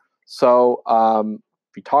 1 winner. Yeah. So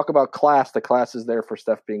if you talk about class, the class is there for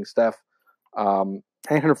Steph being Steph. And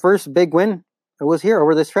her first big win was here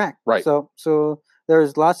over this track. Right. So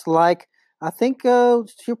there's lots to like. I think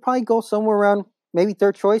she'll probably go somewhere around maybe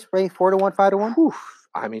third choice, maybe 4-1, 5-1.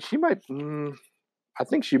 I mean, she might. I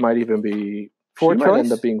think she might even be. Fourth she choice? might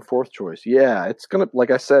end up being 4th choice. Yeah, it's gonna. Like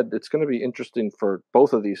I said, it's gonna be interesting for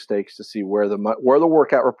both of these stakes to see where the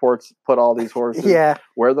workout reports put all these horses. Yeah.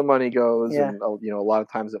 Where the money goes, Yeah. and a lot of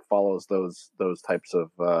times it follows those types of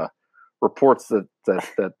reports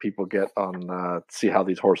that people get on see how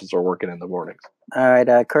these horses are working in the mornings. All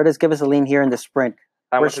right, Curtis, give us a lean here in the sprint.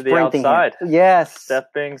 I went to the outside. Here. Yes. Steph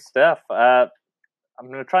being Steph. I'm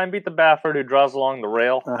going to try and beat the Baffert who draws along the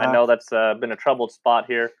rail. I know that's been a troubled spot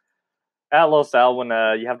here. At Los Al, when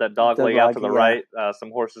you have that dog leg out to the right,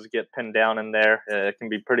 some horses get pinned down in there. It can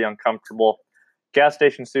be pretty uncomfortable. Gas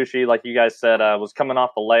Station Sushi, like you guys said, was coming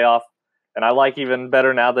off the layoff. And I like even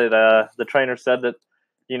better now that the trainer said that,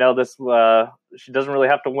 this she doesn't really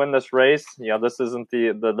have to win this race. This isn't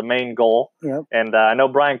the main goal. Yep. And I know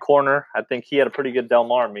Brian Corner, I think he had a pretty good Del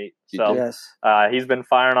Mar meet. So yes. He's been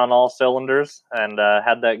firing on all cylinders and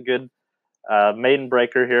had that good maiden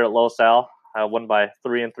breaker here at Los Al. Won by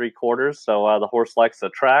 3 3/4. So the horse likes the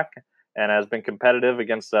track and has been competitive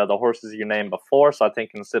against the horses you named before. So I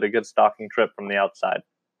think you can sit a good stalking trip from the outside.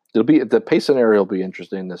 The pace scenario will be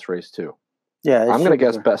interesting in this race too. Yeah, I'm going to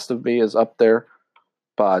guess Best of Me is up there,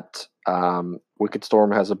 but Wicked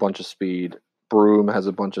Storm has a bunch of speed. Broom has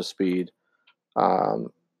a bunch of speed.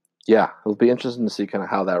 It'll be interesting to see kind of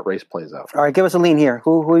how that race plays out. All right, give us a lean here.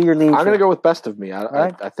 Who are your lean? I'm going to go with Best of Me.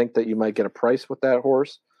 I think that you might get a price with that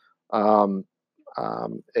horse. I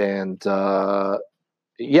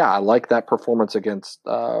like that performance against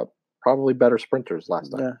probably better sprinters last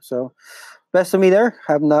time. Yeah, so Best of Me there.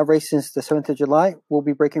 Have not raced since the 7th of July. We'll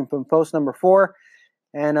be breaking from post number 4.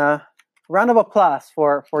 And round of applause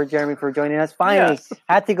for Jeremy for joining us. Finally,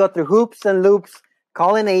 had to go through hoops and loops,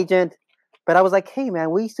 call an agent. But I was like, hey,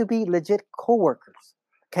 man, we used to be legit co-workers.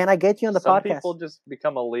 Can I get you on the podcast? Some people just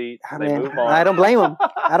become elite. They move on. I don't blame them.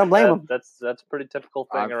 That's a pretty typical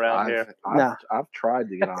thing around here. I've tried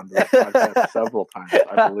to get on the podcast several times,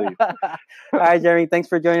 I believe. All right, Jeremy, thanks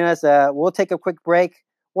for joining us. We'll take a quick break.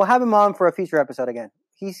 We'll have him on for a future episode again.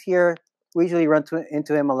 He's here. We usually run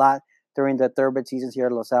into him a lot during the thoroughbred seasons here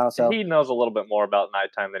at Los Al. So he knows a little bit more about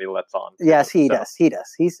nighttime than he lets on. Yes, he does. He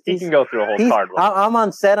does. He can go through a whole card. I'm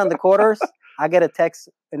on set on the quarters. I get a text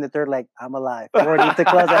in the third leg, I'm alive. 40 to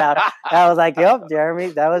close it out. I was like, yep,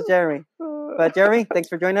 Jeremy. That was Jeremy. But Jeremy, thanks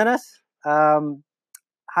for joining us.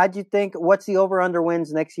 How'd you think? What's the over-under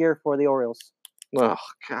wins next year for the Orioles? Oh,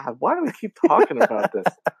 God. Why do we keep talking about this?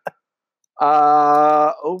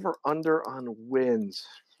 Over-under on wins.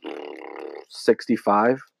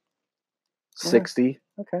 65. 60.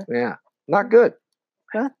 Okay. Yeah. Not good.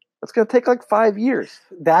 Huh? It's going to take like 5 years.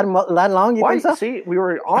 That long? You think so? See, we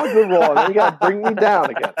were on a good roll, and then you got to bring me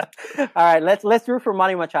down again. All right, let's root for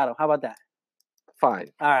Manny Machado. How about that?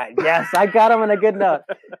 Fine. All right. Yes, I got him on a good note.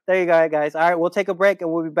 There you go, guys. All right, we'll take a break,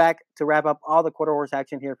 and we'll be back to wrap up all the quarter horse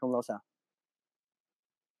action here from Los Al.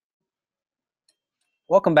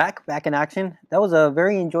 Welcome back in action. That was a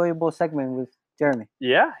very enjoyable segment with Jeremy.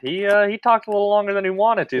 Yeah, he talked a little longer than he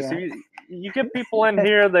wanted to. Yeah. So you get people in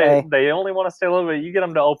here, they only want to stay a little bit. You get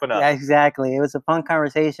them to open up. Yeah, exactly. It was a fun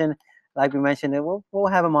conversation. Like we mentioned, we'll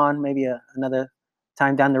have him on maybe another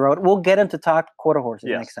time down the road. We'll get him to talk quarter horses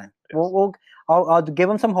next time. Yes. I'll give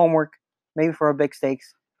him some homework, maybe for a big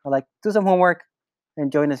stakes. I'll do some homework and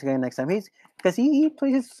join us again next time. Because he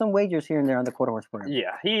places some wagers here and there on the quarter horse program.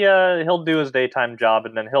 Yeah, he'll do his daytime job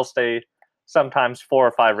and then he'll stay sometimes 4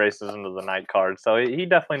 or 5 races into the night card. So he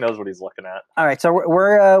definitely knows what he's looking at. All right, so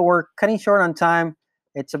we're cutting short on time.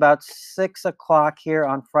 It's about 6 o'clock here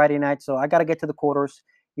on Friday night, so I got to get to the quarters.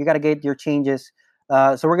 You got to get your changes.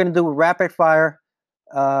 So we're gonna do rapid fire.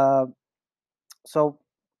 So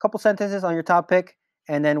a couple sentences on your top pick,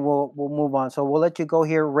 and then we'll move on. So we'll let you go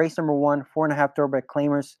here. Race number 1, 4.5 thoroughbred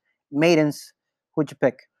claimers, maidens. Who'd you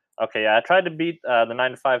pick? Okay, I tried to beat the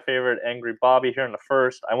 9-5 favorite Angry Bobby here in the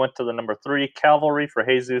first. I went to the number 3 Cavalry for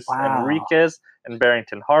Jesus Enriquez and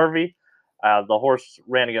Barrington Harvey. The horse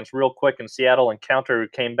ran against Real Quick in Seattle, and Counter, who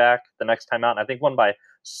came back the next time out, and I think won by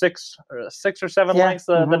 6 or 7 lengths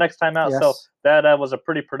the next time out. Yes. So that was a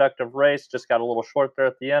pretty productive race. Just got a little short there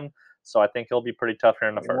at the end. So I think he'll be pretty tough here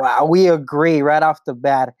in the first. Wow, we agree right off the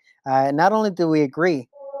bat. Not only do we agree,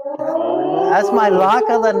 that's my lock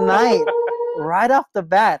of the night. Right off the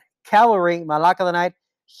bat, Cavalry, my lock of the night.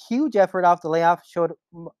 Huge effort off the layoff, showed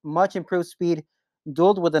much improved speed,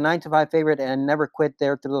 dueled with the 9-5 favorite, and never quit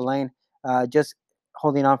there through the lane. Just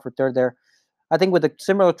holding on for third there. I think with a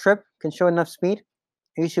similar trip, can show enough speed.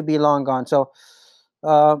 He should be long gone. So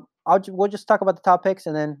we'll just talk about the top picks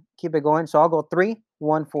and then keep it going. So I'll go 3,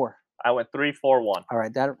 1, 4. I went 3, 4, 1. All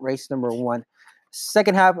right, that race number 1.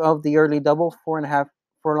 Second half of the early double, 4.5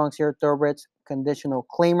 furlongs here, thoroughbreds, conditional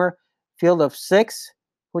claimer, field of 6.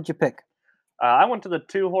 Who'd you pick? I went to the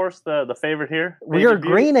 2 horse, the favorite here. We are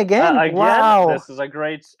green again. Wow. This is a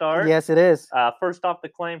great start. Yes, it is. First off the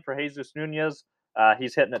claim for Jesus Nunez.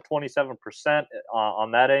 He's hitting at 27%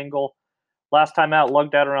 on that angle. Last time out,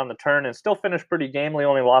 lugged out around the turn and still finished pretty gamely,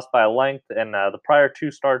 only lost by a length. And the prior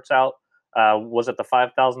 2 starts out was at the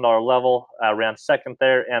 $5,000 level, ran second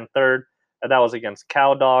there and third. That was against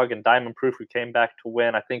Cow Dog and Diamond Proof, who came back to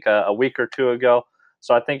win, I think, a week or 2 ago.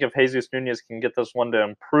 So I think if Jesus Nunez can get this one to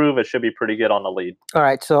improve, it should be pretty good on the lead. All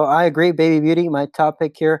right, so I agree. Baby Beauty, my top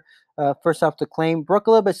pick here. First off the claim, broke a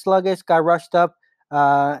little bit sluggish, got rushed up,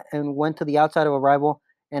 and went to the outside of a rival.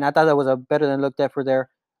 And I thought that was a better than looked effort there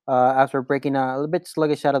after breaking a little bit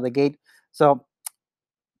sluggish out of the gate. So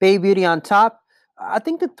Baby Beauty on top. I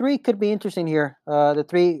think the 3 could be interesting here. The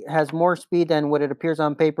 3 has more speed than what it appears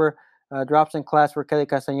on paper. Drops in class for Kelly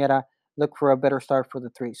Castañeda. Look for a better start for the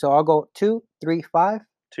 3. So I'll go 2, 3, 5.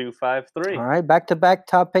 2, 5, 3. All right, back-to-back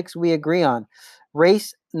top picks we agree on.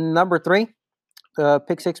 Race number 3.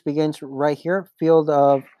 Pick 6 begins right here. Field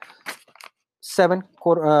of 7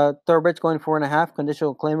 thoroughbreds going 4.5.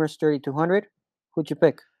 Conditional claimers 3,200. Who'd you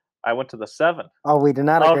pick? I went to the 7. Oh, we did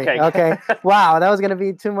not agree. Okay. Wow, that was going to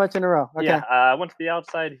be too much in a row. Okay. Yeah, I went to the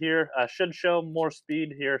outside here. Should show more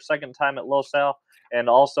speed here. Second time at Los Al. And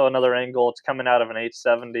also another angle. It's coming out of an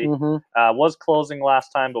 870. Was closing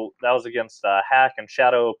last time, but that was against Hack and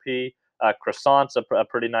Shadow OP. Croissant's a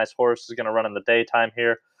pretty nice horse. Is going to run in the daytime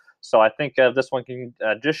here. So I think this one can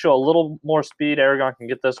just show a little more speed. Aragon can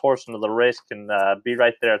get this horse into the race, can be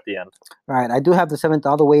right there at the end. All right, I do have the 7th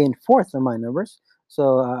all the way in 4th on my numbers.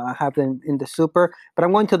 So I have them in the super. But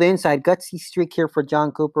I'm going to the inside. Gutsy streak here for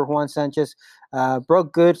John Cooper, Juan Sanchez.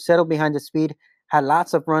 Broke good, settled behind the speed. Had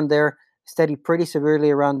lots of run there. Steadied pretty severely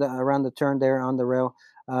around the turn there on the rail.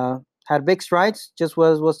 Had big strides. Just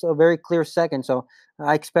was a very clear second. So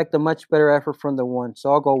I expect a much better effort from the 1.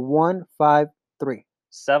 So I'll go 1, 5, 3.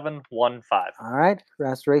 7, 1, 5. All right.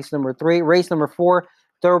 That's race number 3. Race number 4.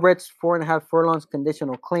 Thoroughbreds, 4.5 furlongs,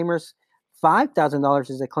 conditional claimers. $5,000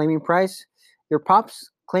 is the claiming price. Your pops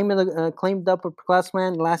claimed up a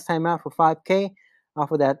classman last time out for $5K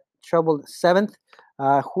off of that troubled 7th.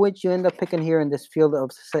 Who would you end up picking here in this field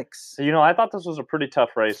of 6? I thought this was a pretty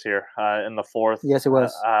tough race here in the 4th. Yes, it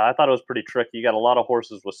was. I thought it was pretty tricky. You got a lot of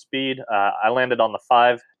horses with speed. I landed on the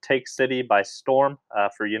 5, Take City by Storm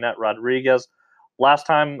for Yannette Rodriguez. Last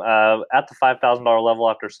time at the $5,000 level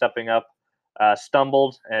after stepping up,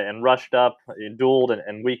 stumbled and rushed up, dueled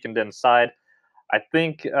and weakened inside. I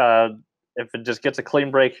think if it just gets a clean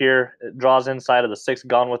break here, it draws inside of the 6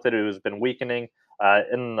 Gone With It, who's been weakening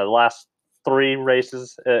in the last 3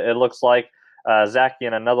 races, it looks like. Zaki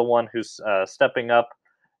and another one who's stepping up,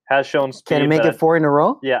 has shown speed. Can he make it 4 in a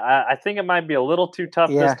row? Yeah, I think it might be a little too tough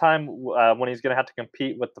this time when he's going to have to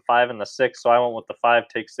compete with the 5 and the 6. So I went with the 5,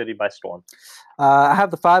 Take City by Storm. I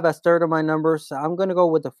have the 5 as third of my numbers. I'm going to go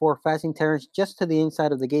with the 4, Fasting Terrence, just to the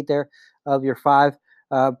inside of the gate there of your 5.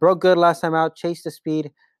 Broke good last time out, chased the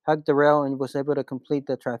speed, hugged the rail, and was able to complete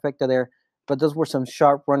the trifecta there. But those were some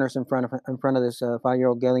sharp runners in front of this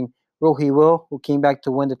 5-year-old gelding. Rohi Will, who came back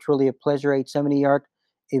to win the Truly a Pleasure 870-yard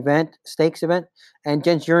stakes event, and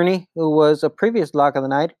Jen's Journey, who was a previous lock of the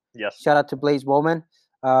night. Yes. Shout out to Blaze Bowman.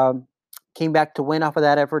 Came back to win off of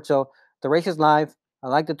that effort. So the race is live. I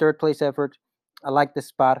like the 3rd place effort. I like this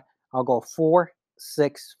spot. I'll go 4,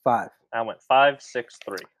 6, 5. I went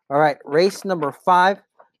 5-6-3. All right, race number 5.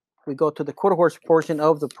 We go to the quarter horse portion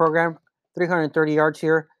of the program. 330 yards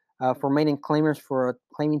here for maiden claimers for a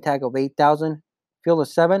claiming tag of 8,000. Field of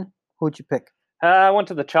 7. Who'd you pick? I went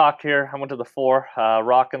to the chalk here. I went to the 4.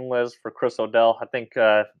 Rockin' Liz for Chris O'Dell. I think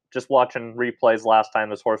just watching replays last time,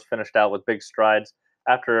 this horse finished out with big strides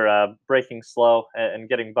after breaking slow and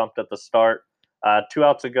getting bumped at the start. 2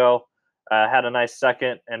 outs ago, had a nice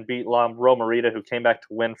second and beat Romarita, who came back to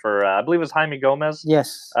win for, I believe it was Jaime Gomez.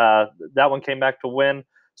 Yes. That one came back to win.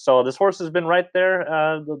 So this horse has been right there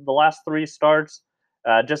the last 3 starts.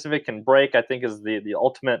 Just if it can break, I think is the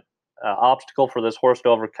ultimate obstacle for this horse to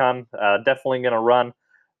overcome. Definitely going to run,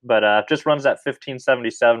 but just runs at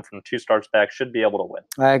 15.77 from 2 starts back. Should be able to win.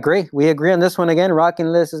 I agree. We agree on this one again.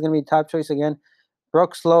 Rockin' Liz is going to be top choice again.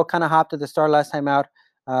 Broke slow, kind of hopped at the start last time out.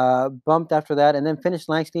 Bumped after that, and then finished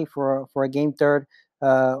nicely for a game third.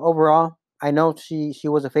 Overall, I know she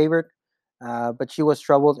was a favorite, but she was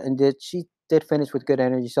troubled and she did finish with good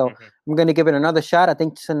energy. So I'm going to give it another shot. I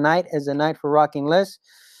think tonight is the night for Rockin' Liz.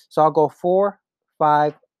 So I'll go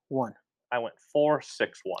 4-5-1. I went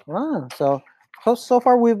 4-6-1. Wow. So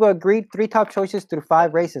far we've agreed 3 top choices through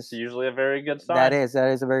 5 races. It's usually a very good sign. That is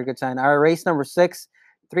a very good sign. Our race number 6,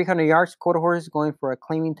 300 yards, quarter horse going for a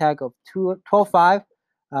claiming tag of 12.5.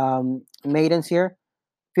 Maidens here.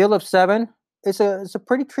 Field of 7. It's a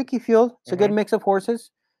pretty tricky field. It's a good mix of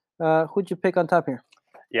horses. Who'd you pick on top here?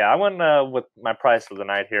 Yeah, I went with my price of the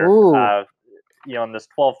night here. In this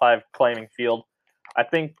 12.5 claiming field, I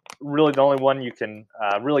think really the only one you can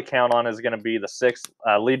really count on is going to be the 6,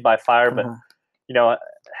 Lead by Fire, but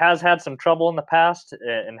has had some trouble in the past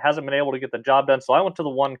and hasn't been able to get the job done. So I went to the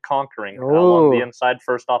 1 Conquering along the inside,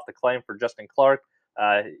 first off the claim for Justin Clark.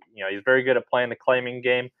 He's very good at playing the claiming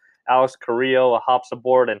game. Alex Carrillo hops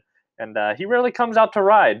aboard, and he rarely comes out to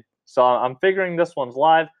ride. So I'm figuring this one's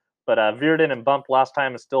live, but veered in and bumped last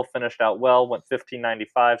time and still finished out well, went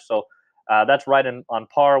 15.95. So that's right on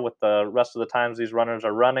par with the rest of the times these runners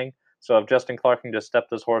are running. So if Justin Clark can just step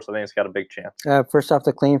this horse, I think he's got a big chance. First off,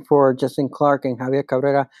 the claim for Justin Clark and Javier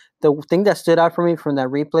Cabrera. The thing that stood out for me from that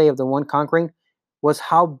replay of the 1 Conquering was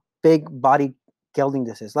how big body gelding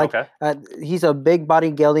this is. He's a big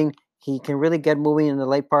body gelding. He can really get moving in the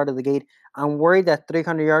late part of the gate. I'm worried that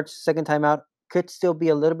 300 yards, second time out, could still be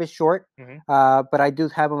a little bit short. But I do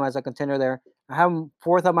have him as a contender there. I have him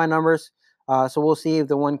 4th on my numbers. So we'll see if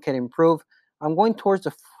the 1 can improve. I'm going towards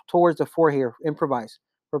the 4 here, Improvise,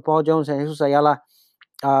 for Paul Jones and Jesus Ayala.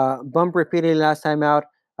 Bumped repeatedly last time out.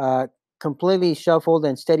 Completely shuffled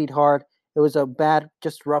and steadied hard. It was a bad,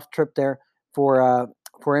 just rough trip there for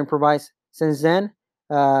Improvise. Since then,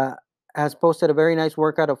 has posted a very nice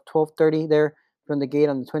workout of 12:30 there from the gate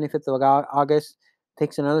on the 25th of August.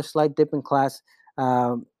 Takes another slight dip in class.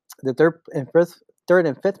 The third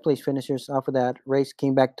and fifth place finishers off of that race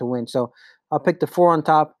came back to win. So I'll pick the 4 on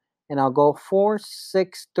top, and I'll go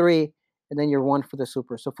 4-6-3, and then you're 1 for the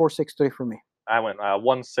super. So 4-6-3 for me. I went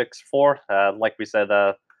 1-6-4. Like we said,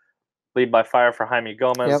 Lead by Fire for Jaime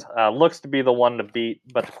Gomez. Looks to be the one to beat,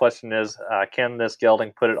 but the question is, can this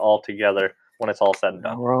gelding put it all together when it's all said and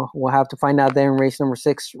done? Well, we'll have to find out there in race number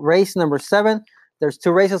 6. Race number 7, there's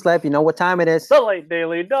 2 races left. You know what time it is. The Late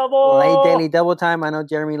Daily Double. Late Daily Double time. I know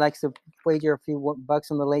Jeremy likes to wager a few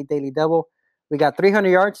bucks on the Late Daily Double. We got 300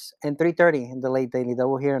 yards and 330 in the Late Daily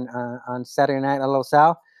Double here on Saturday night at Los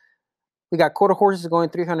Sal. We got quarter horses going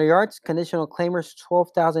 300 yards. Conditional claimers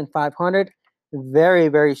 12,500. Very,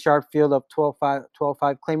 very sharp field of 12-5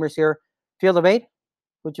 claimers here. Field of 8,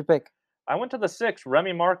 who'd you pick? I went to the 6,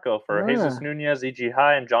 Remy Marco for Jesus Nunez, E.G.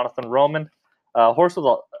 High, and Jonathan Roman. Horse with,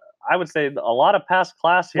 I would say, a lot of past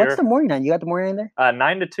class here. What's the morning line? You got the morning line there?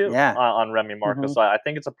 9-2 on Remy Marco. So I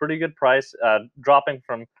think it's a pretty good price, dropping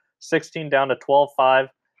from 16 down to 12.5,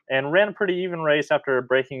 and ran a pretty even race after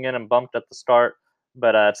breaking in and bumped at the start.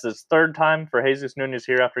 But it's his 3rd time for Jesus Nunez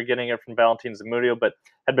here after getting it from Valentin Zamudio, but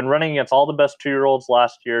had been running against all the best 2-year-olds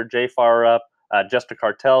last year. Jay Farup, Jester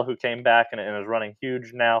Cartel, who came back and is running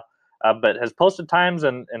huge now, but has posted times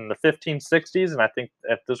in the 1560s, and I think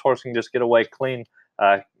if this horse can just get away clean,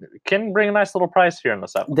 can bring a nice little price here in the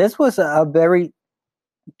 7th. This was a very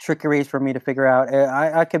tricky race for me to figure out.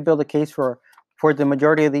 I could build a case for the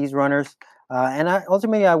majority of these runners, and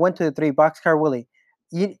ultimately I went to the 3, Boxcar Willie.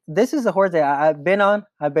 This is a horse that I've been on,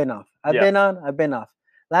 I've been off. I've been on, I've been off.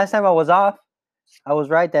 Last time I was off, I was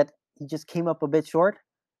right that he just came up a bit short,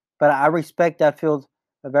 but I respect that field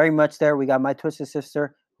very much there. We got My Twisted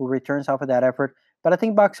Sister, who returns off of that effort. But I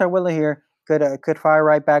think Boxcar Willie here could fire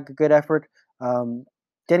right back, a good effort.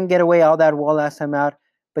 Didn't get away all that well last time out,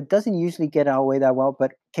 but doesn't usually get away that well,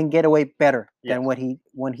 but can get away better than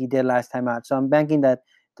when he did last time out. So I'm banking that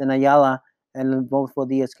then Ayala and Rodolfo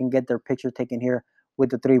Diaz can get their picture taken here with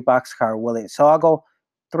the 3 boxcar Willie. So I'll go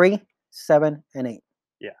 3, 7, and 8.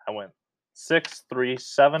 Yeah, I went 6, 3,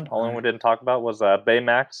 7. Only one we didn't talk about was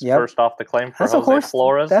Baymax, first off the claim for Jose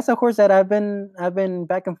Flores. That's a horse that I've been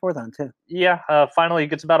back and forth on too. Yeah, finally he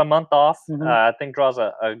gets about a month off. I think draws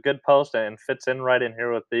a good post and fits in right in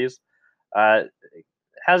here with these.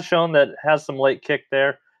 Has shown that has some late kick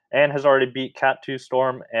there and has already beat Cat 2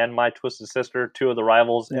 Storm and My Twisted Sister, 2 of the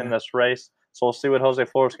rivals in this race. So we'll see what Jose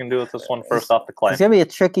Flores can do with this one first off the claim. It's going to be a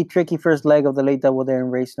tricky first leg of the late double there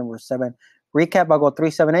in race number 7. Recap, I'll go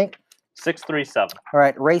 3, 7, 8. 6, 3, 7. All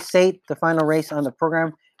right, race 8, the final race on the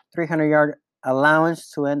program. 300-yard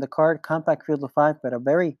allowance to end the card. Compact field of 5, but a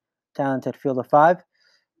very talented field of 5.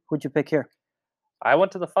 Who'd you pick here? I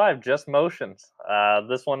went to the 5, Just Motions.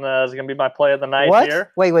 This one is going to be my play of the night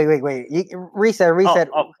here. Wait. Reset. Reset.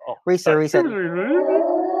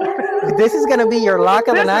 This is going to be your lock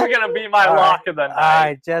of the night? This is going to be my lock of the night. All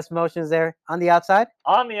right, Just Motions there. On the outside?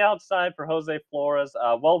 On the outside for Jose Flores.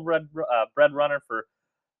 Well-bred runner for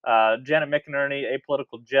Janet McInerney,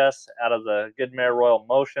 Apolitical Jess out of the Good Mare Royal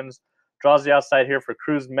Motions. Draws the outside here for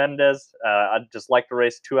Cruz Mendez. I just like the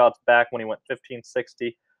race 2 outs back when he went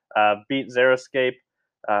 1560. Beat Xeriscape.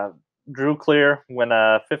 Drew clear when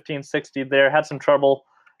 1560 there. Had some trouble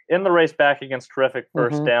in the race back against Terrific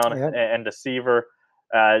First Down and Deceiver.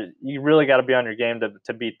 You really got to be on your game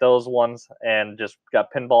to beat those ones, and just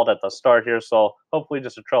got pinballed at the start here. So hopefully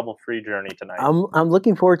just a trouble-free journey tonight. I'm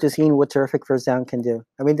looking forward to seeing what Terrific First Down can do.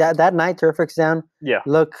 I mean, that night Terrific Down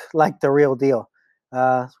looked like the real deal.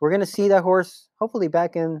 We're going to see that horse hopefully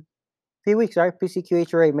back in a few weeks, right?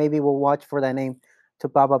 PCQHRA, maybe we'll watch for that name to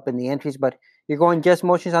pop up in the entries. But you're going Just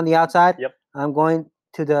Motions on the outside. Yep. I'm going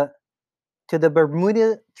to the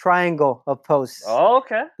Bermuda Triangle of posts. Oh,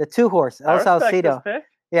 okay. The 2 horse, El Salcido.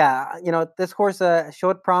 Yeah, this horse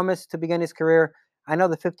showed promise to begin his career. I know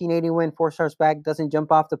the 1580 win, 4 starts back, doesn't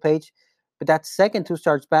jump off the page, but that second 2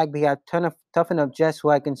 starts back, we had Tough Enough Jess, who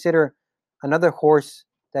I consider another horse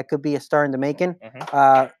that could be a star in the making.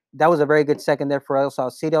 That was a very good second there for El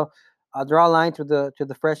Salcido. I'll draw a line to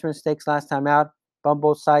the freshman stakes last time out. Bump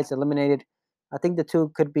both sides, eliminated. I think the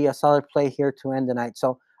 2 could be a solid play here to end the night.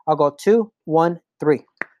 So I'll go 2, 1, 3.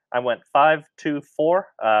 I went 5, 2, 4.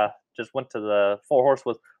 Just went to the 4 horse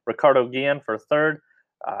with Ricardo Guillen for 3rd.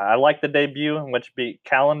 I like the debut, in which beat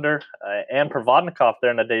Calendar and Provodnikov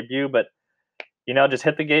there in the debut, but just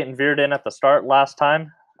hit the gate and veered in at the start last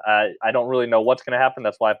time. I don't really know what's going to happen.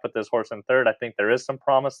 That's why I put this horse in 3rd. I think there is some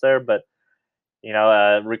promise there, but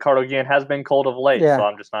Ricardo Guillen has been cold of late, so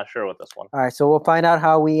I'm just not sure with this one. All right, so we'll find out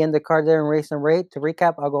how we end the card there in race number 8. To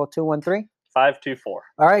recap, I'll go 2, 1, 3. 5, 2, 4.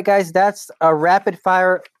 All right, guys, that's a rapid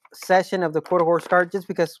fire session of the quarter horse card, just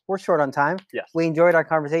because we're short on time. Yes. We enjoyed our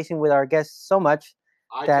conversation with our guests so much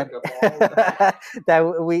that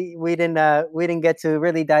we didn't get to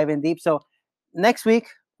really dive in deep. So next week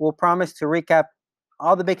we'll promise to recap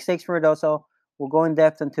all the big stakes for Ruidoso. We'll go in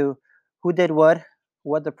depth into who did what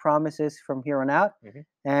the promise is from here on out,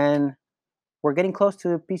 and we're getting close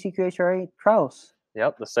to PCQHRA trials.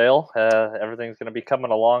 Yep, the sale. Everything's going to be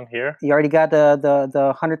coming along here. You already got the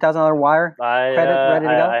 $100,000 wire credit ready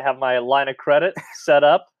to go? I have my line of credit set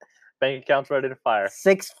up. Bank account's ready to fire.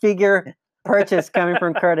 6-figure purchase coming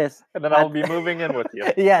from Curtis. And then I'll be moving in with you.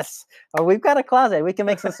 Yes. We've got a closet. We can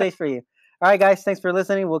make some space for you. All right, guys. Thanks for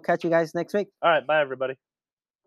listening. We'll catch you guys next week. All right. Bye, everybody.